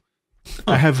 Coco.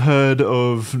 I have heard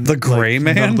of The Gray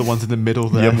none Man? of the ones in the middle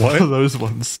there. Yeah, what? Those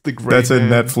ones. The Gray That's a Man.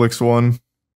 Netflix one.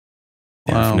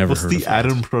 Yeah, Wow. I've never What's heard the of that.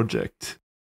 Adam Project?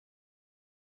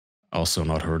 Also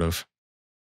not heard of.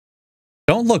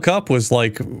 Don't Look Up was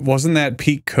like, wasn't that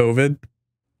peak COVID?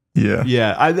 Yeah.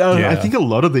 Yeah, I Yeah. think a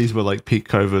lot of these were like peak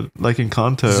COVID. Like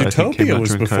Encanto, I think came Zootopia out was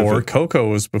during before. COVID. Coco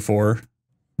was before.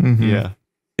 Mhm. Yeah,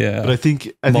 Yeah. but I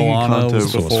think Moana Encanto was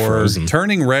Also was before. Frozen.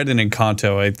 Turning Red and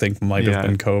Encanto, I think, might Yeah. have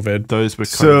been COVID. those were.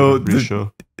 So I'm pretty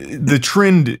sure. The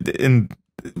trend in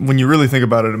when you really think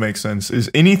about it, it makes sense. Is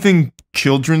anything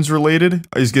children's related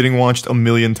is getting watched a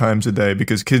million times a day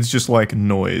because kids just like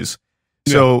noise.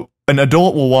 So an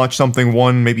adult will watch something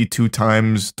 1, maybe 2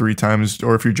 times, 3 times,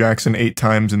 or if you're Jackson, 8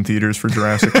 times in theaters for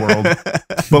Jurassic World.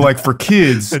 But like for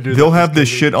kids, they'll have this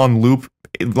shit on loop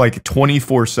like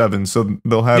 24/7. So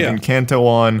they'll have Encanto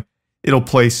on. It'll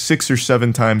play 6 or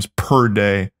 7 times per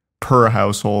day per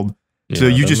household. So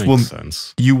you just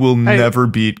will never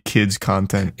beat kids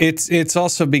content. It's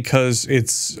also because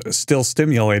it's still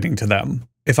stimulating to them.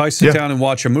 If I sit down and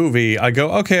watch a movie, I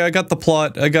go, okay, I got the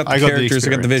plot, I got the characters,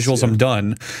 I got the visuals, I'm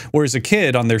done. Whereas a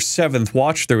kid on their 7th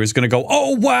watch through is going to go,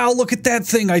 oh, wow, look at that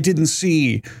thing I didn't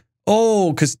see.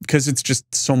 Oh, because it's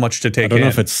just so much to take in. I don't know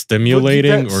if it's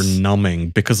stimulating or numbing,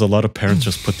 because a lot of parents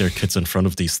just put their kids in front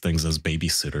of these things as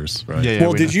babysitters, right?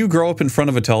 Well, did you grow up in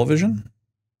front of a television?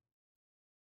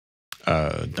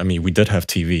 I mean, we did have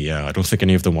TV, yeah. I don't think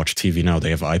any of them watch TV now.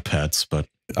 They have iPads, but...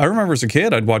 I remember as a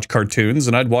kid, I'd watch cartoons,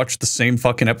 and I'd watch the same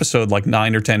fucking episode like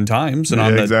 9 or 10 times. And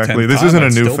on the 10th This time, isn't a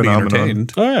I'd new still be phenomenon.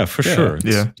 entertained. Oh, yeah, for sure.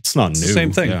 It's not new. It's the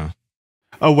same thing. Yeah.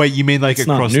 Oh, wait, you mean like it's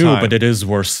across not new, time? but it is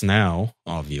worse now,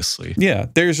 obviously. Yeah,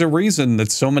 there's a reason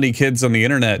that so many kids on the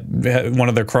internet, one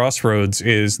of their crossroads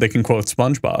is they can quote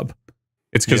SpongeBob.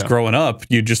 It's because growing up,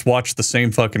 you just watch the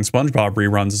same fucking SpongeBob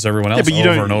reruns as everyone else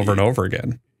over and over and over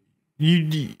again.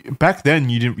 You back then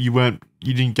you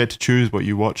didn't get to choose what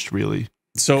you watched, really.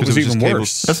 So it was even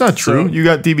worse. That's not true. You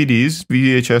got DVDs,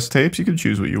 VHS tapes. You could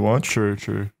choose what you watch.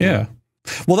 True. Yeah.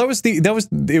 Well,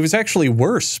 it was actually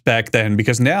worse back then,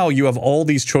 because now you have all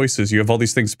these choices. You have all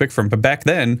these things to pick from. But back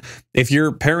then, if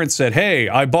your parents said, hey,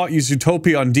 I bought you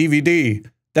Zootopia on DVD,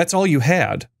 that's all you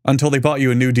had until they bought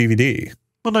you a new DVD.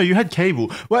 Well, no, you had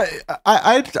cable. Well,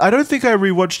 I don't think I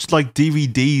rewatched like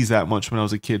DVDs that much when I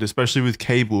was a kid, especially with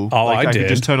cable. Oh, like, I did. could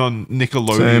just turn on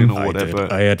Nickelodeon or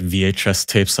whatever. I had VHS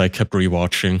tapes I kept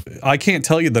rewatching. I can't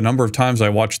tell you the number of times I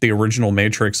watched the original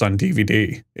Matrix on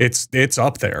DVD. It's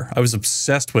up there. I was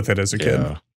obsessed with it as a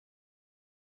kid.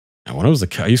 And when I was a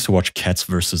kid, I used to watch Cats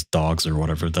versus Dogs or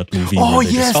whatever, that movie. Oh,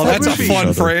 yes. That's a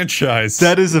fun franchise.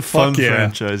 That is a fun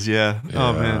franchise, yeah.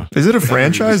 Oh, man. Is it a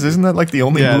franchise? Isn't that like the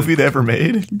only movie they ever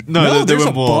made? No, there's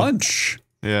were a more. bunch.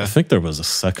 Yeah. I think there was a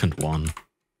second one.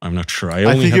 I'm not sure. I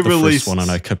only had the first one and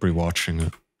I kept rewatching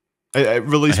it. It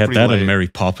released I had that late. and Mary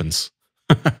Poppins.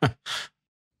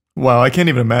 Wow, I can't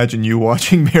even imagine you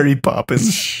watching Mary Poppins.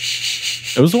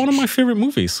 It was one of my favorite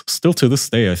movies. Still to this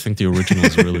day, I think the original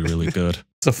is really, really good.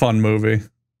 It's a fun movie.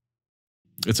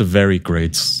 It's a very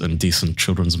great and decent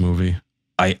children's movie.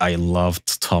 I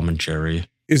loved Tom and Jerry.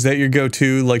 Is that your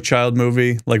go-to like child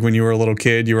movie? Like when you were a little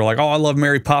kid, you were like, oh, I love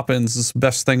Mary Poppins. It's the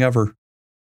best thing ever.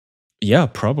 Yeah,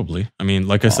 probably. I mean,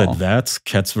 like I said, that's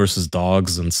Cats versus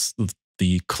Dogs and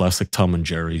the classic Tom and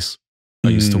Jerry's. I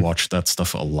used to watch that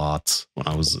stuff a lot when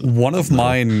I was one of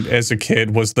mine as a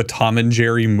kid was the Tom and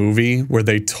Jerry movie where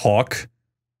they talk,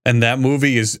 and that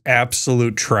movie is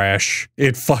absolute trash.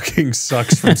 It fucking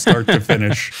sucks from start to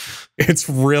finish. It's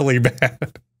really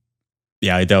bad.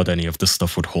 Yeah, I doubt any of this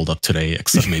stuff would hold up today,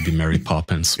 except maybe Mary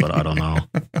Poppins, but I don't know.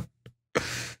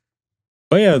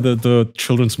 But yeah, the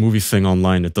children's movie thing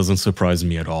online, it doesn't surprise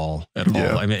me at all.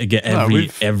 I mean, again,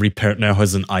 every parent now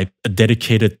has a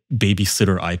dedicated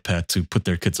babysitter iPad to put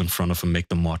their kids in front of and make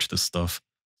them watch this stuff.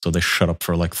 So they shut up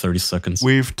for like 30 seconds.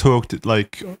 We've talked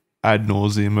like ad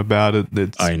nauseum about it.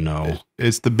 I know.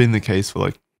 It's been the case for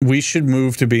like... We should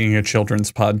move to being a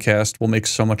children's podcast. We'll make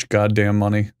so much goddamn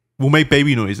money. We'll make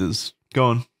baby noises. Go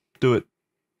on, do it.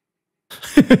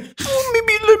 Maybe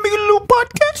let me get a little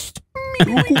podcast.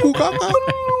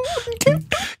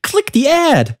 Click the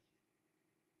ad.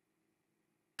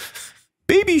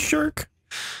 Baby shark.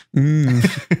 Baby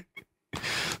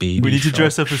we need to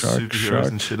dress up as shark, superheroes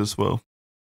and shit as well.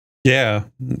 Yeah,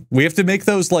 we have to make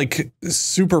those like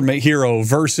superhero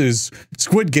versus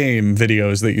Squid Game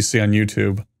videos that you see on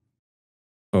YouTube.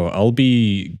 Oh, I'll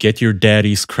be get your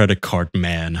daddy's credit card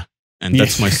man. And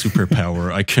that's my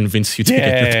superpower. I convince you to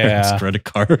get your parents' credit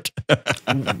card.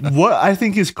 What I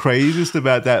think is craziest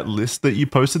about that list that you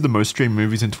posted, the most streamed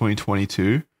movies in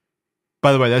 2022,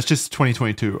 by the way, that's just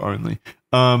 2022 only,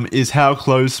 is how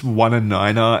close 1 and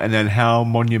 9 are, and then how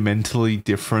monumentally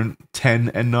different 10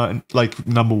 and 9, like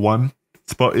number 1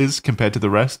 spot is compared to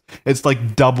the rest. It's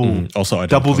like double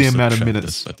the amount of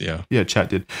minutes. Yeah, chat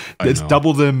did. It's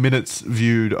double the minutes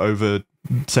viewed over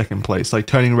second place. Like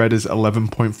Turning Red is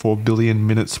 11.4 billion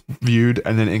minutes viewed,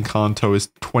 and then Encanto is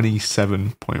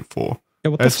 27.4.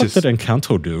 Yeah, what the fuck did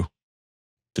Encanto do?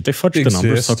 Did they fudge the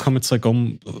numbers? How come it's like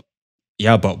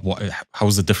yeah, but how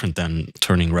is it different than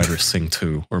Turning Red or Sing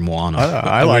 2 or Moana?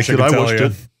 I liked it. I watched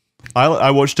it. I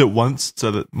watched it once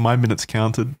so that my minutes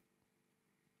counted.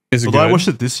 Is it Although good? I watched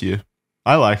it this year.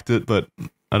 I liked it, but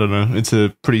I don't know. It's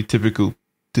a pretty typical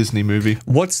Disney movie.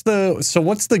 What's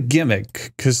the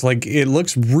gimmick? Because like it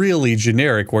looks really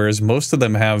generic, whereas most of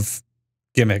them have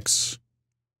gimmicks.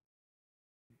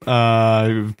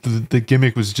 The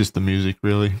gimmick was just the music,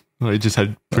 really. It just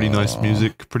had pretty nice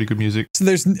music, pretty good music. So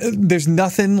there's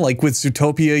nothing like with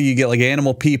Zootopia. You get like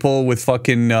animal people with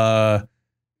fucking.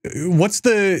 What's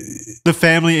the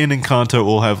family in Encanto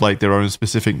all have like their own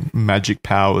specific magic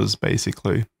powers,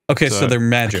 basically. Okay, so they're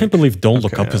magic. I can't believe Don't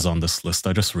Look Up is on this list.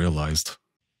 I just realized.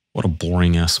 What a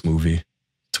boring ass movie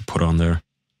to put on there.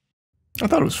 I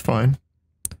thought it was fine.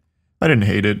 I didn't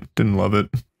hate it. Didn't love it.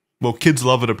 Well, kids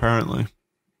love it, apparently.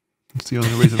 It's the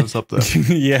only reason it's up there.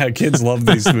 Yeah, kids love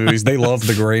these movies. They love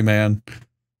The Gray Man.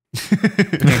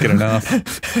 Can't get enough.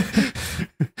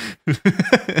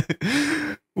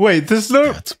 Wait, there's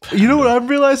no... You know what I'm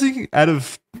realizing? Out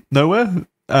of nowhere?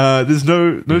 There's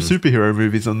no superhero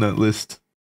movies on that list.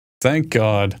 Thank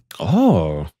God.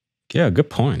 Oh, yeah, good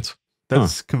point.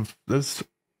 That's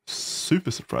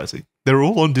super surprising. They're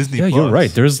all on Disney+. Yeah, you're right.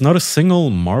 There's not a single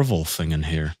Marvel thing in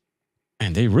here.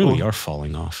 And they really are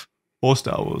falling off. Or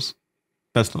Star Wars.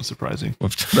 That's not surprising.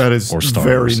 That is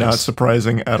very not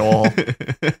surprising at all.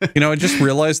 You know, I just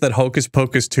realized that Hocus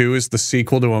Pocus 2 is the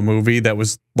sequel to a movie that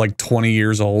was like 20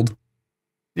 years old.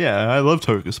 Yeah, I loved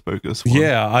Hocus Pocus.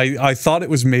 Yeah, I thought it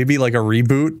was maybe like a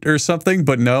reboot or something,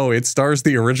 but no, it stars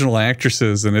the original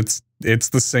actresses and it's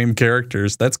the same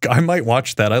characters. I might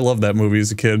watch that. I love that movie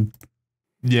as a kid.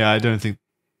 Yeah, I don't think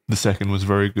the second was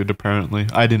very good, apparently.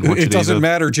 I didn't watch it either. It doesn't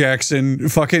matter, Jackson.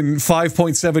 Fucking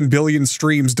 5.7 billion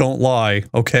streams don't lie,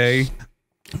 okay?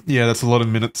 Yeah, that's a lot of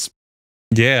minutes.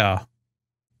 Yeah.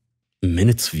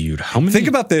 Minutes viewed. How many? Think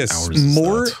about this.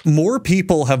 More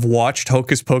people have watched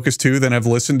Hocus Pocus 2 than have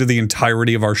listened to the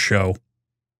entirety of our show.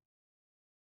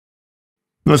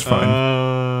 That's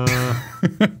fine.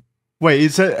 Wait,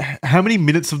 is that how many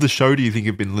minutes of the show do you think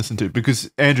have been listened to? Because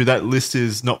Andrew, that list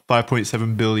is not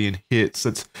 5.7 billion hits.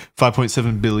 That's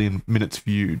 5.7 billion minutes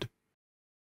viewed.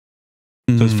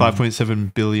 So it's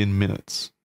 5.7 billion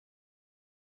minutes.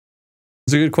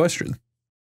 It's a good question.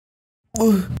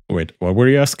 Wait, what were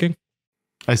you asking?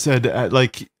 I said,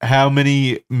 like, how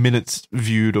many minutes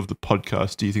viewed of the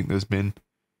podcast do you think there's been?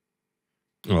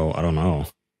 Oh, I don't know.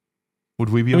 Would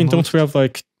we be? I mean, don't we have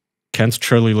like? Can't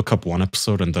Charlie look up one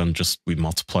episode and then just we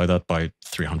multiply that by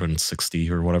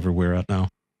 360 or whatever we're at now?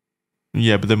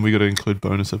 Yeah, but then we got to include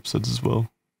bonus episodes as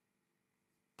well.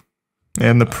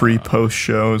 And the pre-post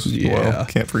shows as well.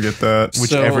 Can't forget that.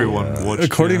 Which everyone watched.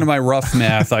 According to my rough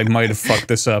math, I might have fucked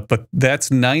this up, but that's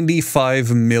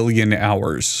 95 million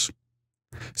hours.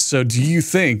 So do you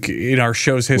think in our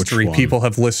show's history, people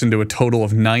have listened to a total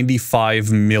of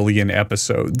 95 million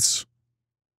episodes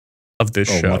of this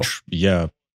show? Yeah.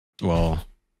 Well,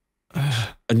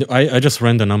 I just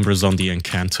ran the numbers on the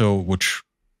Encanto, which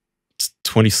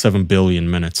 27 billion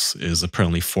minutes is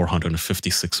apparently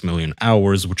 456 million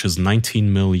hours, which is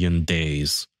 19 million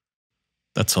days.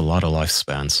 That's a lot of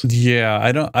lifespans. Yeah,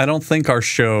 I don't think our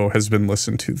show has been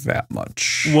listened to that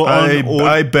much. Well,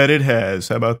 I bet it has.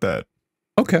 How about that?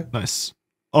 Okay. Nice.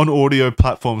 On audio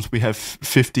platforms, we have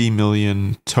 50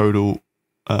 million total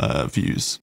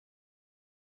views.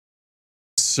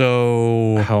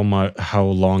 So how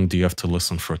long do you have to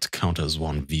listen for it to count as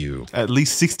one view? At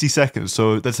least 60 seconds,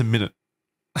 so that's a minute.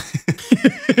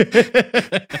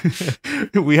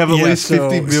 We have at least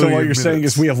 50 million. So what you're saying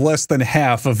is we have less than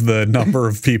half of the number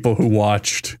of people who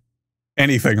watched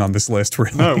anything on this list,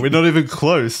 really. No, we're not even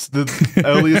close. The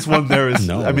earliest one there is,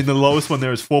 I mean, the lowest one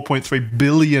there is 4.3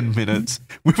 billion minutes.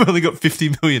 We've only got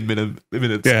 50 million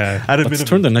minutes. Yeah. Let's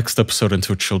turn the next episode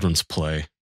into a children's play.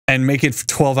 And make it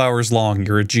 12 hours long.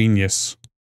 You're a genius.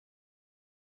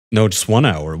 No, just 1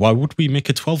 hour. Why would we make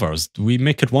it 12 hours? We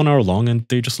make it 1 hour long and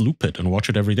they just loop it and watch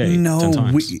it every day. 10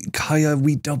 times. Kaya,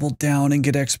 we double down and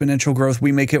get exponential growth.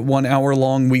 We make it 1 hour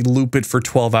long. We loop it for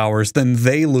 12 hours. Then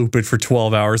they loop it for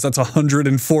 12 hours. That's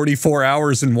 144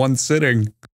 hours in one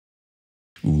sitting.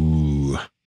 Ooh.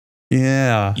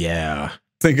 Yeah. Yeah.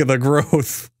 Think of the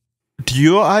growth. Do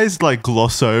your eyes like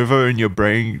gloss over and your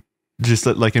brain just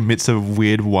like emits a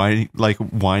weird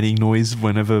whining noise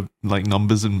whenever like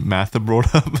numbers and math are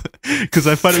brought up? Because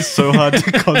I find it so hard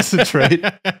to concentrate.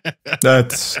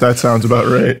 That sounds about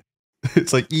right.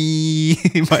 It's like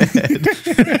in my head.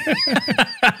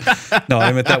 No,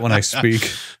 I meant that when I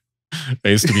speak. I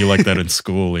used to be like that in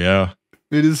school. Yeah,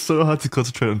 it is so hard to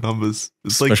concentrate on numbers.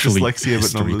 It's especially like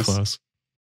dyslexia but numbers. Class.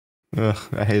 Ugh,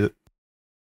 I hate it.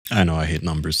 I know, I hate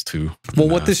numbers too. Well,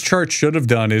 what this chart should have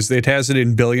done is it has it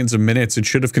in billions of minutes. It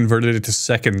should have converted it to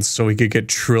seconds so we could get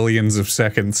trillions of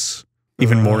seconds.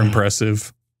 Even more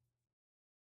impressive.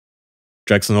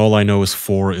 Jackson, all I know is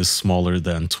 4 is smaller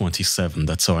than 27.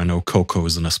 That's how I know Coco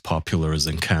isn't as popular as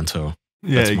Encanto.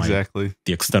 Yeah, That's exactly.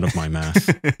 The extent of my math.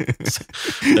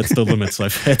 That's the limits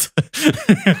I've hit.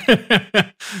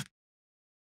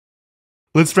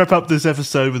 Let's wrap up this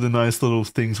episode with a nice little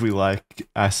things we like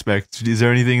aspect. Is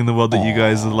there anything in the world that you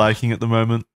guys are liking at the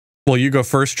moment? Well, you go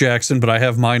first, Jackson, but I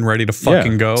have mine ready to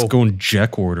fucking go. Let's go in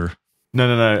Jack order.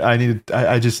 No.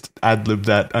 I just ad-libbed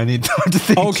that. I need time to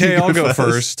think. Okay, I'll go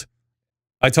first.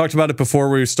 I talked about it before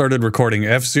we started recording.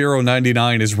 F-Zero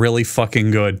 99 is really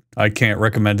fucking good. I can't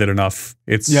recommend it enough.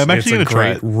 I'm actually it's a gonna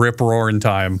try great rip-roaring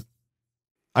time.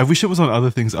 I wish it was on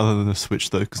other things other than the Switch,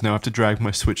 though, because now I have to drag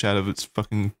my Switch out of its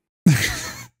fucking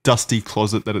dusty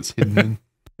closet that it's hidden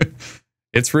in.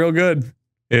 It's real good.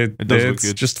 It does look it's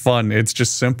good. just fun. It's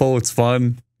just simple. It's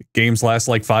fun. Games last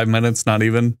like 5 minutes, not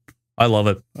even. I love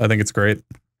it. I think it's great.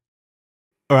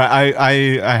 All right,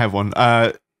 I have one.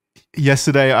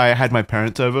 Yesterday I had my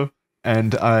parents over,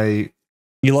 and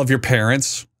You love your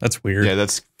parents? That's weird. yeah,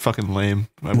 that's fucking lame.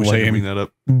 I wish I could bring that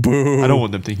up. Boo. I don't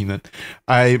want them thinking that.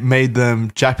 I made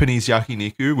them Japanese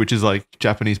yakiniku, which is like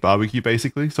Japanese barbecue,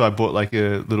 basically. So I bought like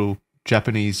a little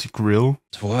Japanese grill.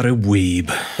 What a weeb.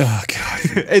 Oh, God.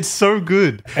 It's so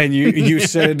good. And you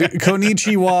said,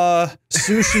 Konnichiwa,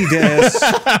 sushi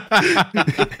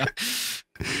desu.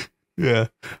 Yeah.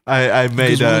 I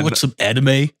made watch some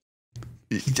anime.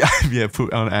 yeah,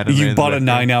 put on anime. You bought a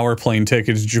 9-hour plane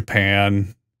ticket to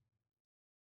Japan.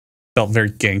 Felt very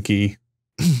Genki.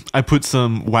 I put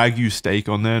some Wagyu steak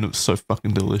on there, and it was so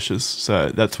fucking delicious. So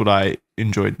that's what I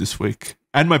enjoyed this week.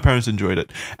 And my parents enjoyed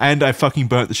it. And I fucking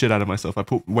burnt the shit out of myself. I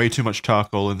put way too much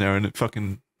charcoal in there, and it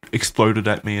fucking exploded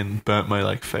at me and burnt my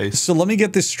like face. So let me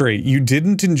get this straight. You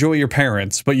didn't enjoy your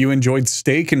parents, but you enjoyed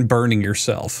steak and burning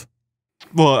yourself.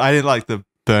 Well, I didn't like the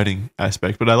burning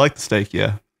aspect, but I like the steak,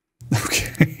 yeah.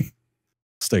 Okay.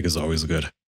 Steak is always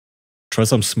good. Try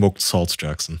some smoked salts,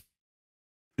 Jackson.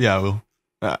 Yeah, I will.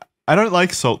 I don't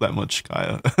like salt that much,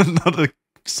 Kaya. I'm not a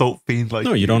salt fiend like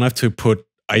No, you don't have to put...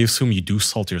 I assume you do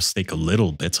salt your steak a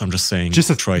little bit. I'm just saying... Just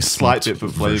a try slight smoked bit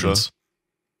for flavor. versions.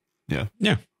 Yeah.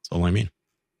 Yeah, that's all I mean.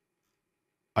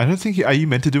 I don't think... Are you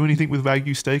meant to do anything with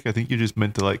Wagyu steak? I think you're just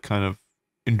meant to like kind of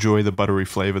enjoy the buttery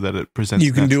flavor that it presents.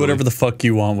 You can do naturally. whatever the fuck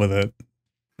you want with it.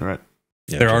 All right.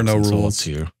 Yeah, There are no Jackson, it's all up rules.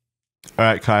 to you. All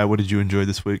right, Kaya, what did you enjoy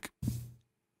this week?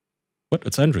 What?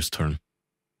 It's Andrew's turn.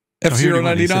 F-Zero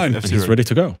he said 99. F- And he's ready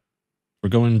to go. We're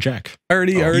going Jack. I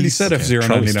already said F-Zero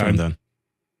Charlie's 99. turn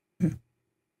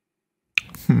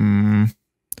then.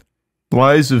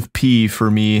 Lies of P for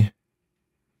me.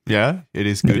 Yeah, it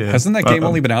is good. Yeah. Hasn't that game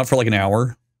only been out for like an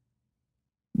hour?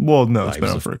 Well, no, it's been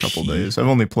Lives out of for a couple P. days. I've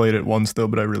only played it once though,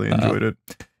 but I really enjoyed it.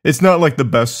 It's not like the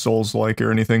best Souls-like or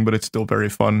anything, but it's still very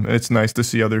fun. It's nice to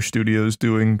see other studios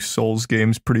doing Souls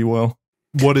games pretty well.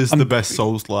 What is the best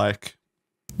Souls like?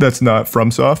 That's not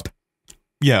FromSoft.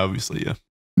 Yeah, obviously, yeah.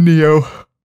 Neo.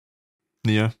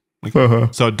 Yeah. Like, Uh-huh.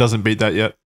 so it doesn't beat that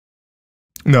yet.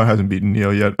 No, it hasn't beaten Neo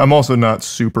yet. I'm also not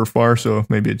super far, so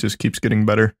maybe it just keeps getting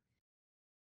better.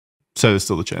 So there's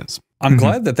still a chance. I'm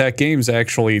glad that game's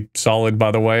actually solid,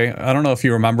 by the way. I don't know if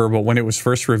you remember, but when it was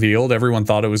first revealed, everyone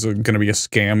thought it was going to be a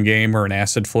scam game or an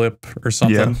acid flip or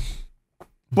something. Yeah.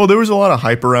 Well, there was a lot of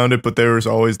hype around it, but there was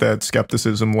always that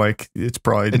skepticism, like it's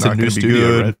probably It's not a going new to be studio,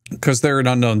 good. right? Because they're an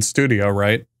unknown studio,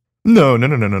 right? No.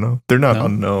 They're not No?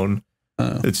 unknown.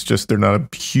 Oh. It's just they're not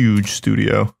a huge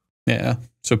studio. Yeah.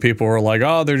 So people were like,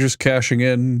 oh, they're just cashing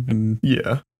in and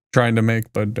Yeah. trying to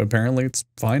make, but apparently it's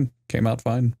fine. Came out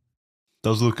fine.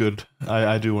 Does look good.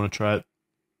 I do want to try it.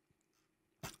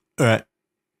 All right.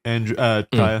 Andrew,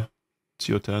 Kaya, it's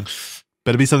your turn.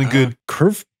 Better be something good.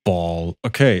 Curveball.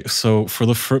 Okay, so for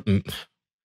the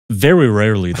very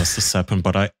rarely does this happen,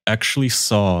 but I actually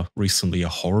saw recently a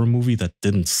horror movie that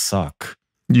didn't suck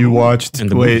You watched in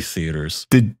the movie wait, theaters.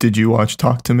 did you watch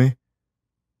Talk to Me?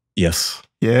 Yes.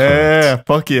 Yeah,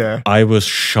 fuck yeah. I was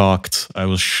shocked.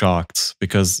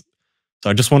 Because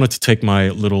I just wanted to take my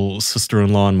little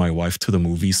sister-in-law and my wife to the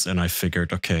movies, and I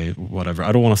figured, okay, whatever.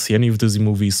 I don't want to see any of Disney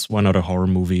movies. Why not a horror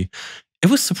movie? It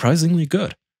was surprisingly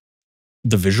good.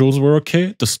 The visuals were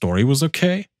okay. The story was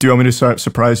okay. Do you want me to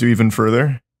surprise you even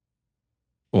further?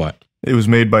 What? It was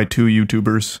made by 2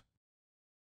 YouTubers.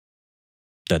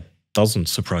 That doesn't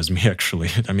surprise me, actually.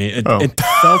 I mean, it Oh.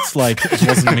 felt like it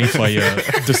wasn't made by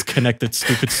a disconnected,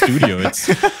 stupid studio.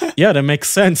 Yeah, that makes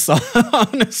sense,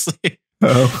 honestly.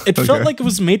 Oh, It felt like it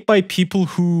was made by people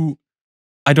who,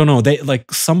 I don't know, they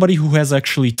like somebody who has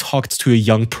actually talked to a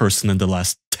young person in the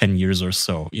last 10 years or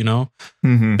so, you know?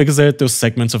 Mhm. Because there are those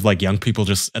segments of like young people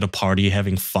just at a party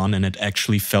having fun, and it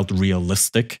actually felt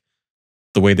realistic.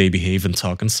 the way they behave and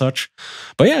talk and such.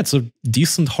 But yeah, it's a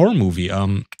decent horror movie.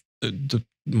 The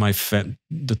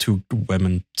two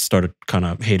women started kind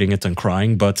of hating it and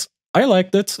crying, but I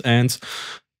liked it. And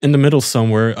in the middle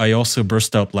somewhere, I also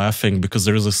burst out laughing because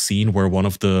there's a scene where one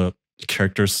of the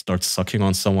characters starts sucking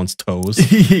on someone's toes.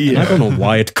 And I don't know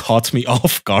why it caught me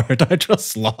off guard. I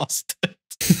just lost it.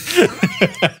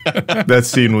 That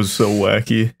scene was so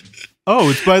wacky.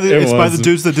 Oh, it's by the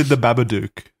dudes that did the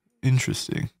Babadook.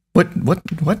 Interesting. What?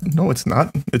 No, it's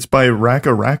not. It's by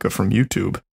Raka Raka from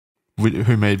YouTube.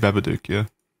 Who made Babadook, yeah.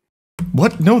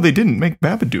 What? No, they didn't make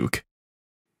Babadook.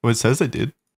 Well, it says they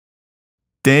did.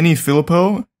 Danny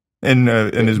Filippo and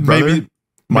his brother,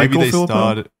 Michael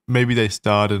Filippo? Maybe they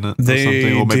starred in it or They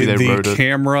something, or maybe did they wrote the it.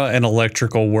 camera and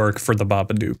electrical work for the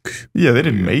Babadook. Yeah, they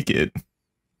didn't make it.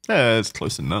 Yeah, it's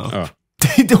close enough. Oh.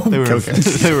 They don't. They were, Okay.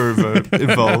 they were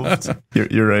involved.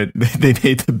 You're right. They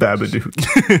made the Babadook.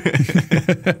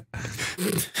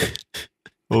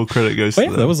 All credit goes But to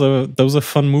yeah, them. that was a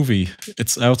fun movie.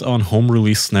 It's out on home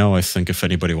release now, I think, if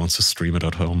anybody wants to stream it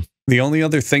at home. The only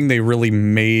other thing they really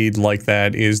made like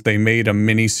that is they made a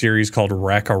mini series called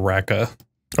Raka Raka.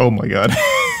 Oh my god.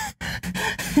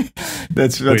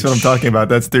 That's what I'm talking about.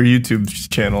 That's their YouTube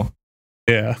channel.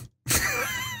 Yeah.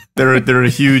 They're a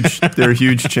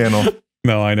huge channel.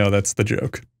 No, I know that's the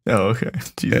joke. Oh, okay.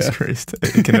 Jesus Christ. I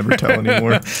can never tell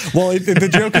anymore. Well, the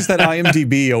joke is that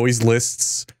IMDb always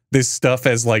lists this stuff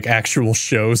as like actual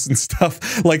shows and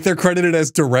stuff. Like they're credited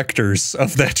as directors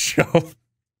of that show.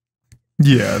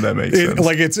 Yeah, that makes sense.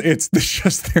 Like it's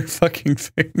just their fucking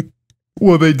thing.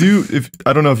 Well, they do.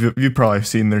 I don't know if you've probably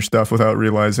seen their stuff without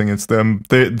realizing it's them.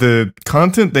 The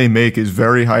content they make is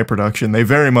very high production. They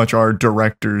very much are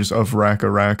directors of Raka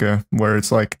Raka, where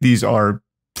it's like these are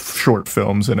short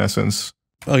films in essence.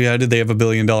 Oh yeah, did they have $1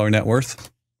 billion net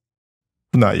worth?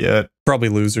 Not yet. Probably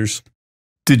losers.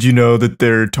 Did you know that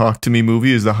their Talk to Me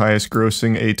movie is the highest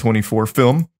grossing A24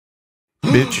 film?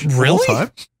 Bitch. Really?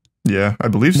 Yeah, I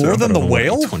believe so. More than I The don't know what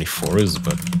Whale? 24 is,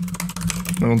 but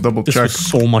I'll double this check. was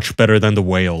so much better than The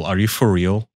Whale. Are you for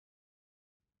real?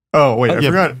 Oh wait, I yeah.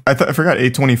 forgot. I forgot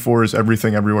A24 is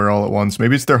Everything Everywhere All at Once.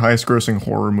 Maybe it's their highest grossing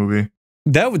horror movie.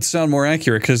 That would sound more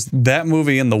accurate because that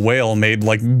movie and The Whale made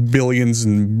like billions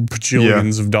and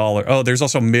bajillions of dollars. Oh, there's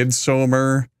also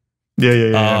Midsommar. Yeah. They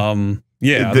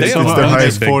It's have their a bunch of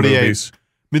highest big 48. movies.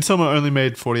 Midsummer only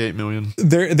made 48 million.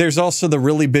 There's also the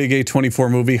really big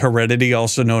A24 movie Heredity,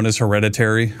 also known as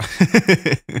Hereditary.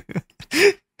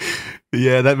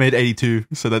 Yeah, that made 82,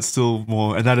 so that's still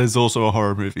more, and that is also a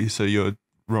horror movie. So you're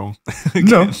wrong.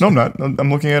 No, I'm not. I'm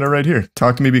looking at it right here.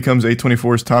 Talk to Me becomes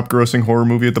A24's top grossing horror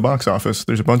movie at the box office.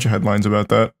 There's a bunch of headlines about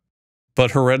that.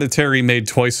 But Hereditary made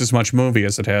twice as much movie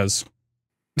as it has.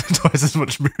 Twice as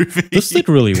much movie. This did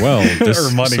really well.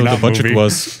 Or money, so not the budget movie.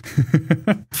 was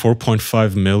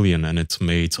 4.5 million and it's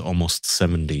made almost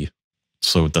 70.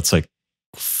 So that's like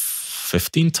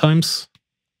 15 times?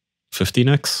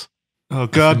 15x? Oh I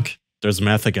god, think. There's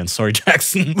math again. Sorry,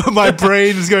 Jackson. my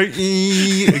brain is going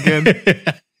again.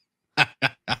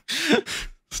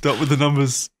 Stop with the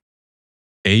numbers.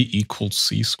 A equals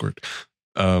C squared.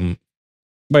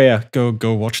 But yeah,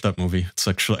 go watch that movie. It's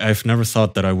actually, I've never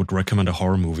thought that I would recommend a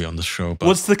horror movie on this show. But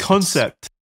What's the concept?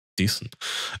 decent.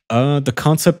 The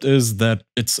concept is that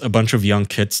it's a bunch of young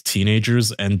kids,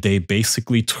 teenagers, and they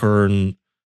basically turn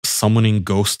summoning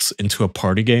ghosts into a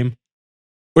party game.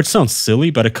 Which sounds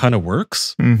silly, but it kind of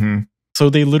works. Mm-hmm. So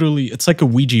they literally, it's like a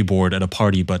Ouija board at a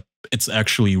party, but it's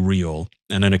actually real.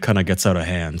 And then it kind of gets out of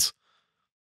hand.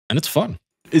 And it's fun.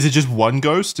 Is it just one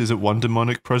ghost? Is it one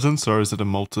demonic presence, or is it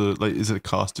is it a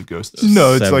cast of ghosts?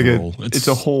 No, it's Several. like it's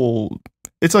a whole.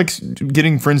 It's like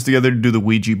getting friends together to do the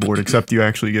Ouija board, except you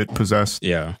actually get possessed.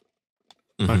 Yeah.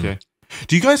 Mhm. Okay.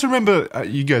 Do you guys remember?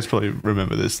 You guys probably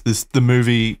remember the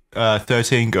movie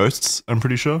 13 Ghosts. I'm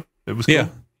pretty sure it was. Yeah.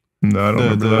 Called. No, I don't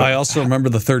remember that. I also remember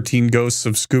the 13 Ghosts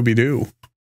of Scooby-Doo.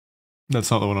 That's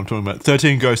not the one I'm talking about.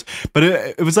 13 Ghosts. But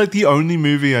it was like the only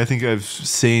movie I think I've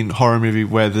seen, horror movie,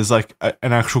 where there's like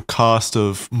an actual cast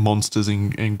of monsters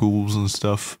and ghouls and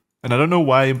stuff. And I don't know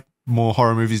why more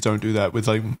horror movies don't do that with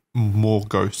like more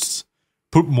ghosts.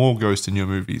 Put more ghosts in your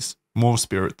movies. More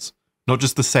spirits. Not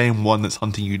just the same one that's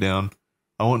hunting you down.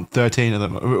 I want 13 of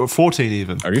them. Or 14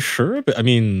 even. Are you sure? I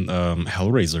mean,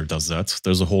 Hellraiser does that.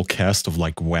 There's a whole cast of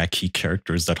like wacky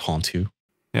characters that haunt you.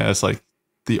 Yeah, it's like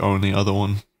the only other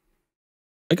one.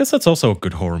 I guess that's also a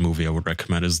good horror movie I would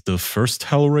recommend is the first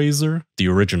Hellraiser, the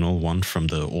original one from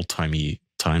the old-timey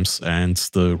times, and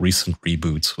the recent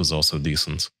reboots was also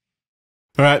decent.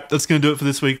 All right, that's going to do it for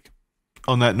this week.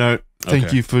 On that note,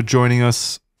 thank you for joining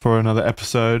us for another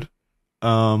episode.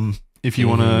 If you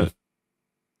want to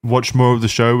watch more of the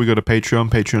show, we got a Patreon,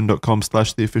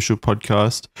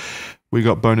 patreon.com/theofficialpodcast. We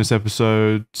got bonus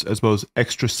episodes as well as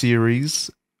extra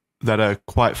series that are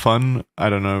quite fun. I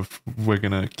don't know if we're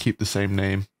going to keep the same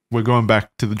name. We're going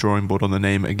back to the drawing board on the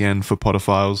name again for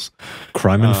Potterfiles.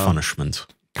 Crime and Punishment.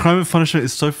 Crime and Punishment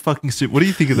is so fucking stupid. What do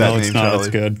you think of that name, Charlie? It's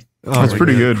good. Oh, That's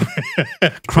pretty good.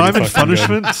 Crime and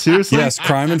Punishment? Seriously? Yes,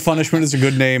 Crime and Punishment is a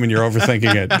good name, and you're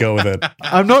overthinking it. Go with it.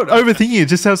 I'm not overthinking it. It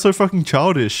just sounds so fucking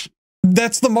childish.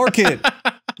 That's the market.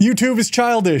 YouTube is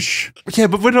childish. Yeah,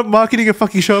 but we're not marketing a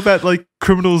fucking show about like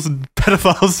criminals and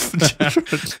pedophiles for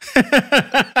children.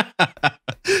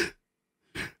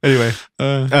 Anyway,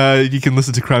 you can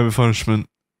listen to Crime and Punishment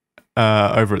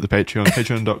over at the Patreon,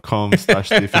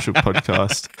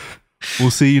 patreon.com/theofficialpodcast.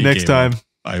 We'll see you next time.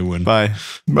 I win. Bye.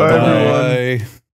 Bye, everyone.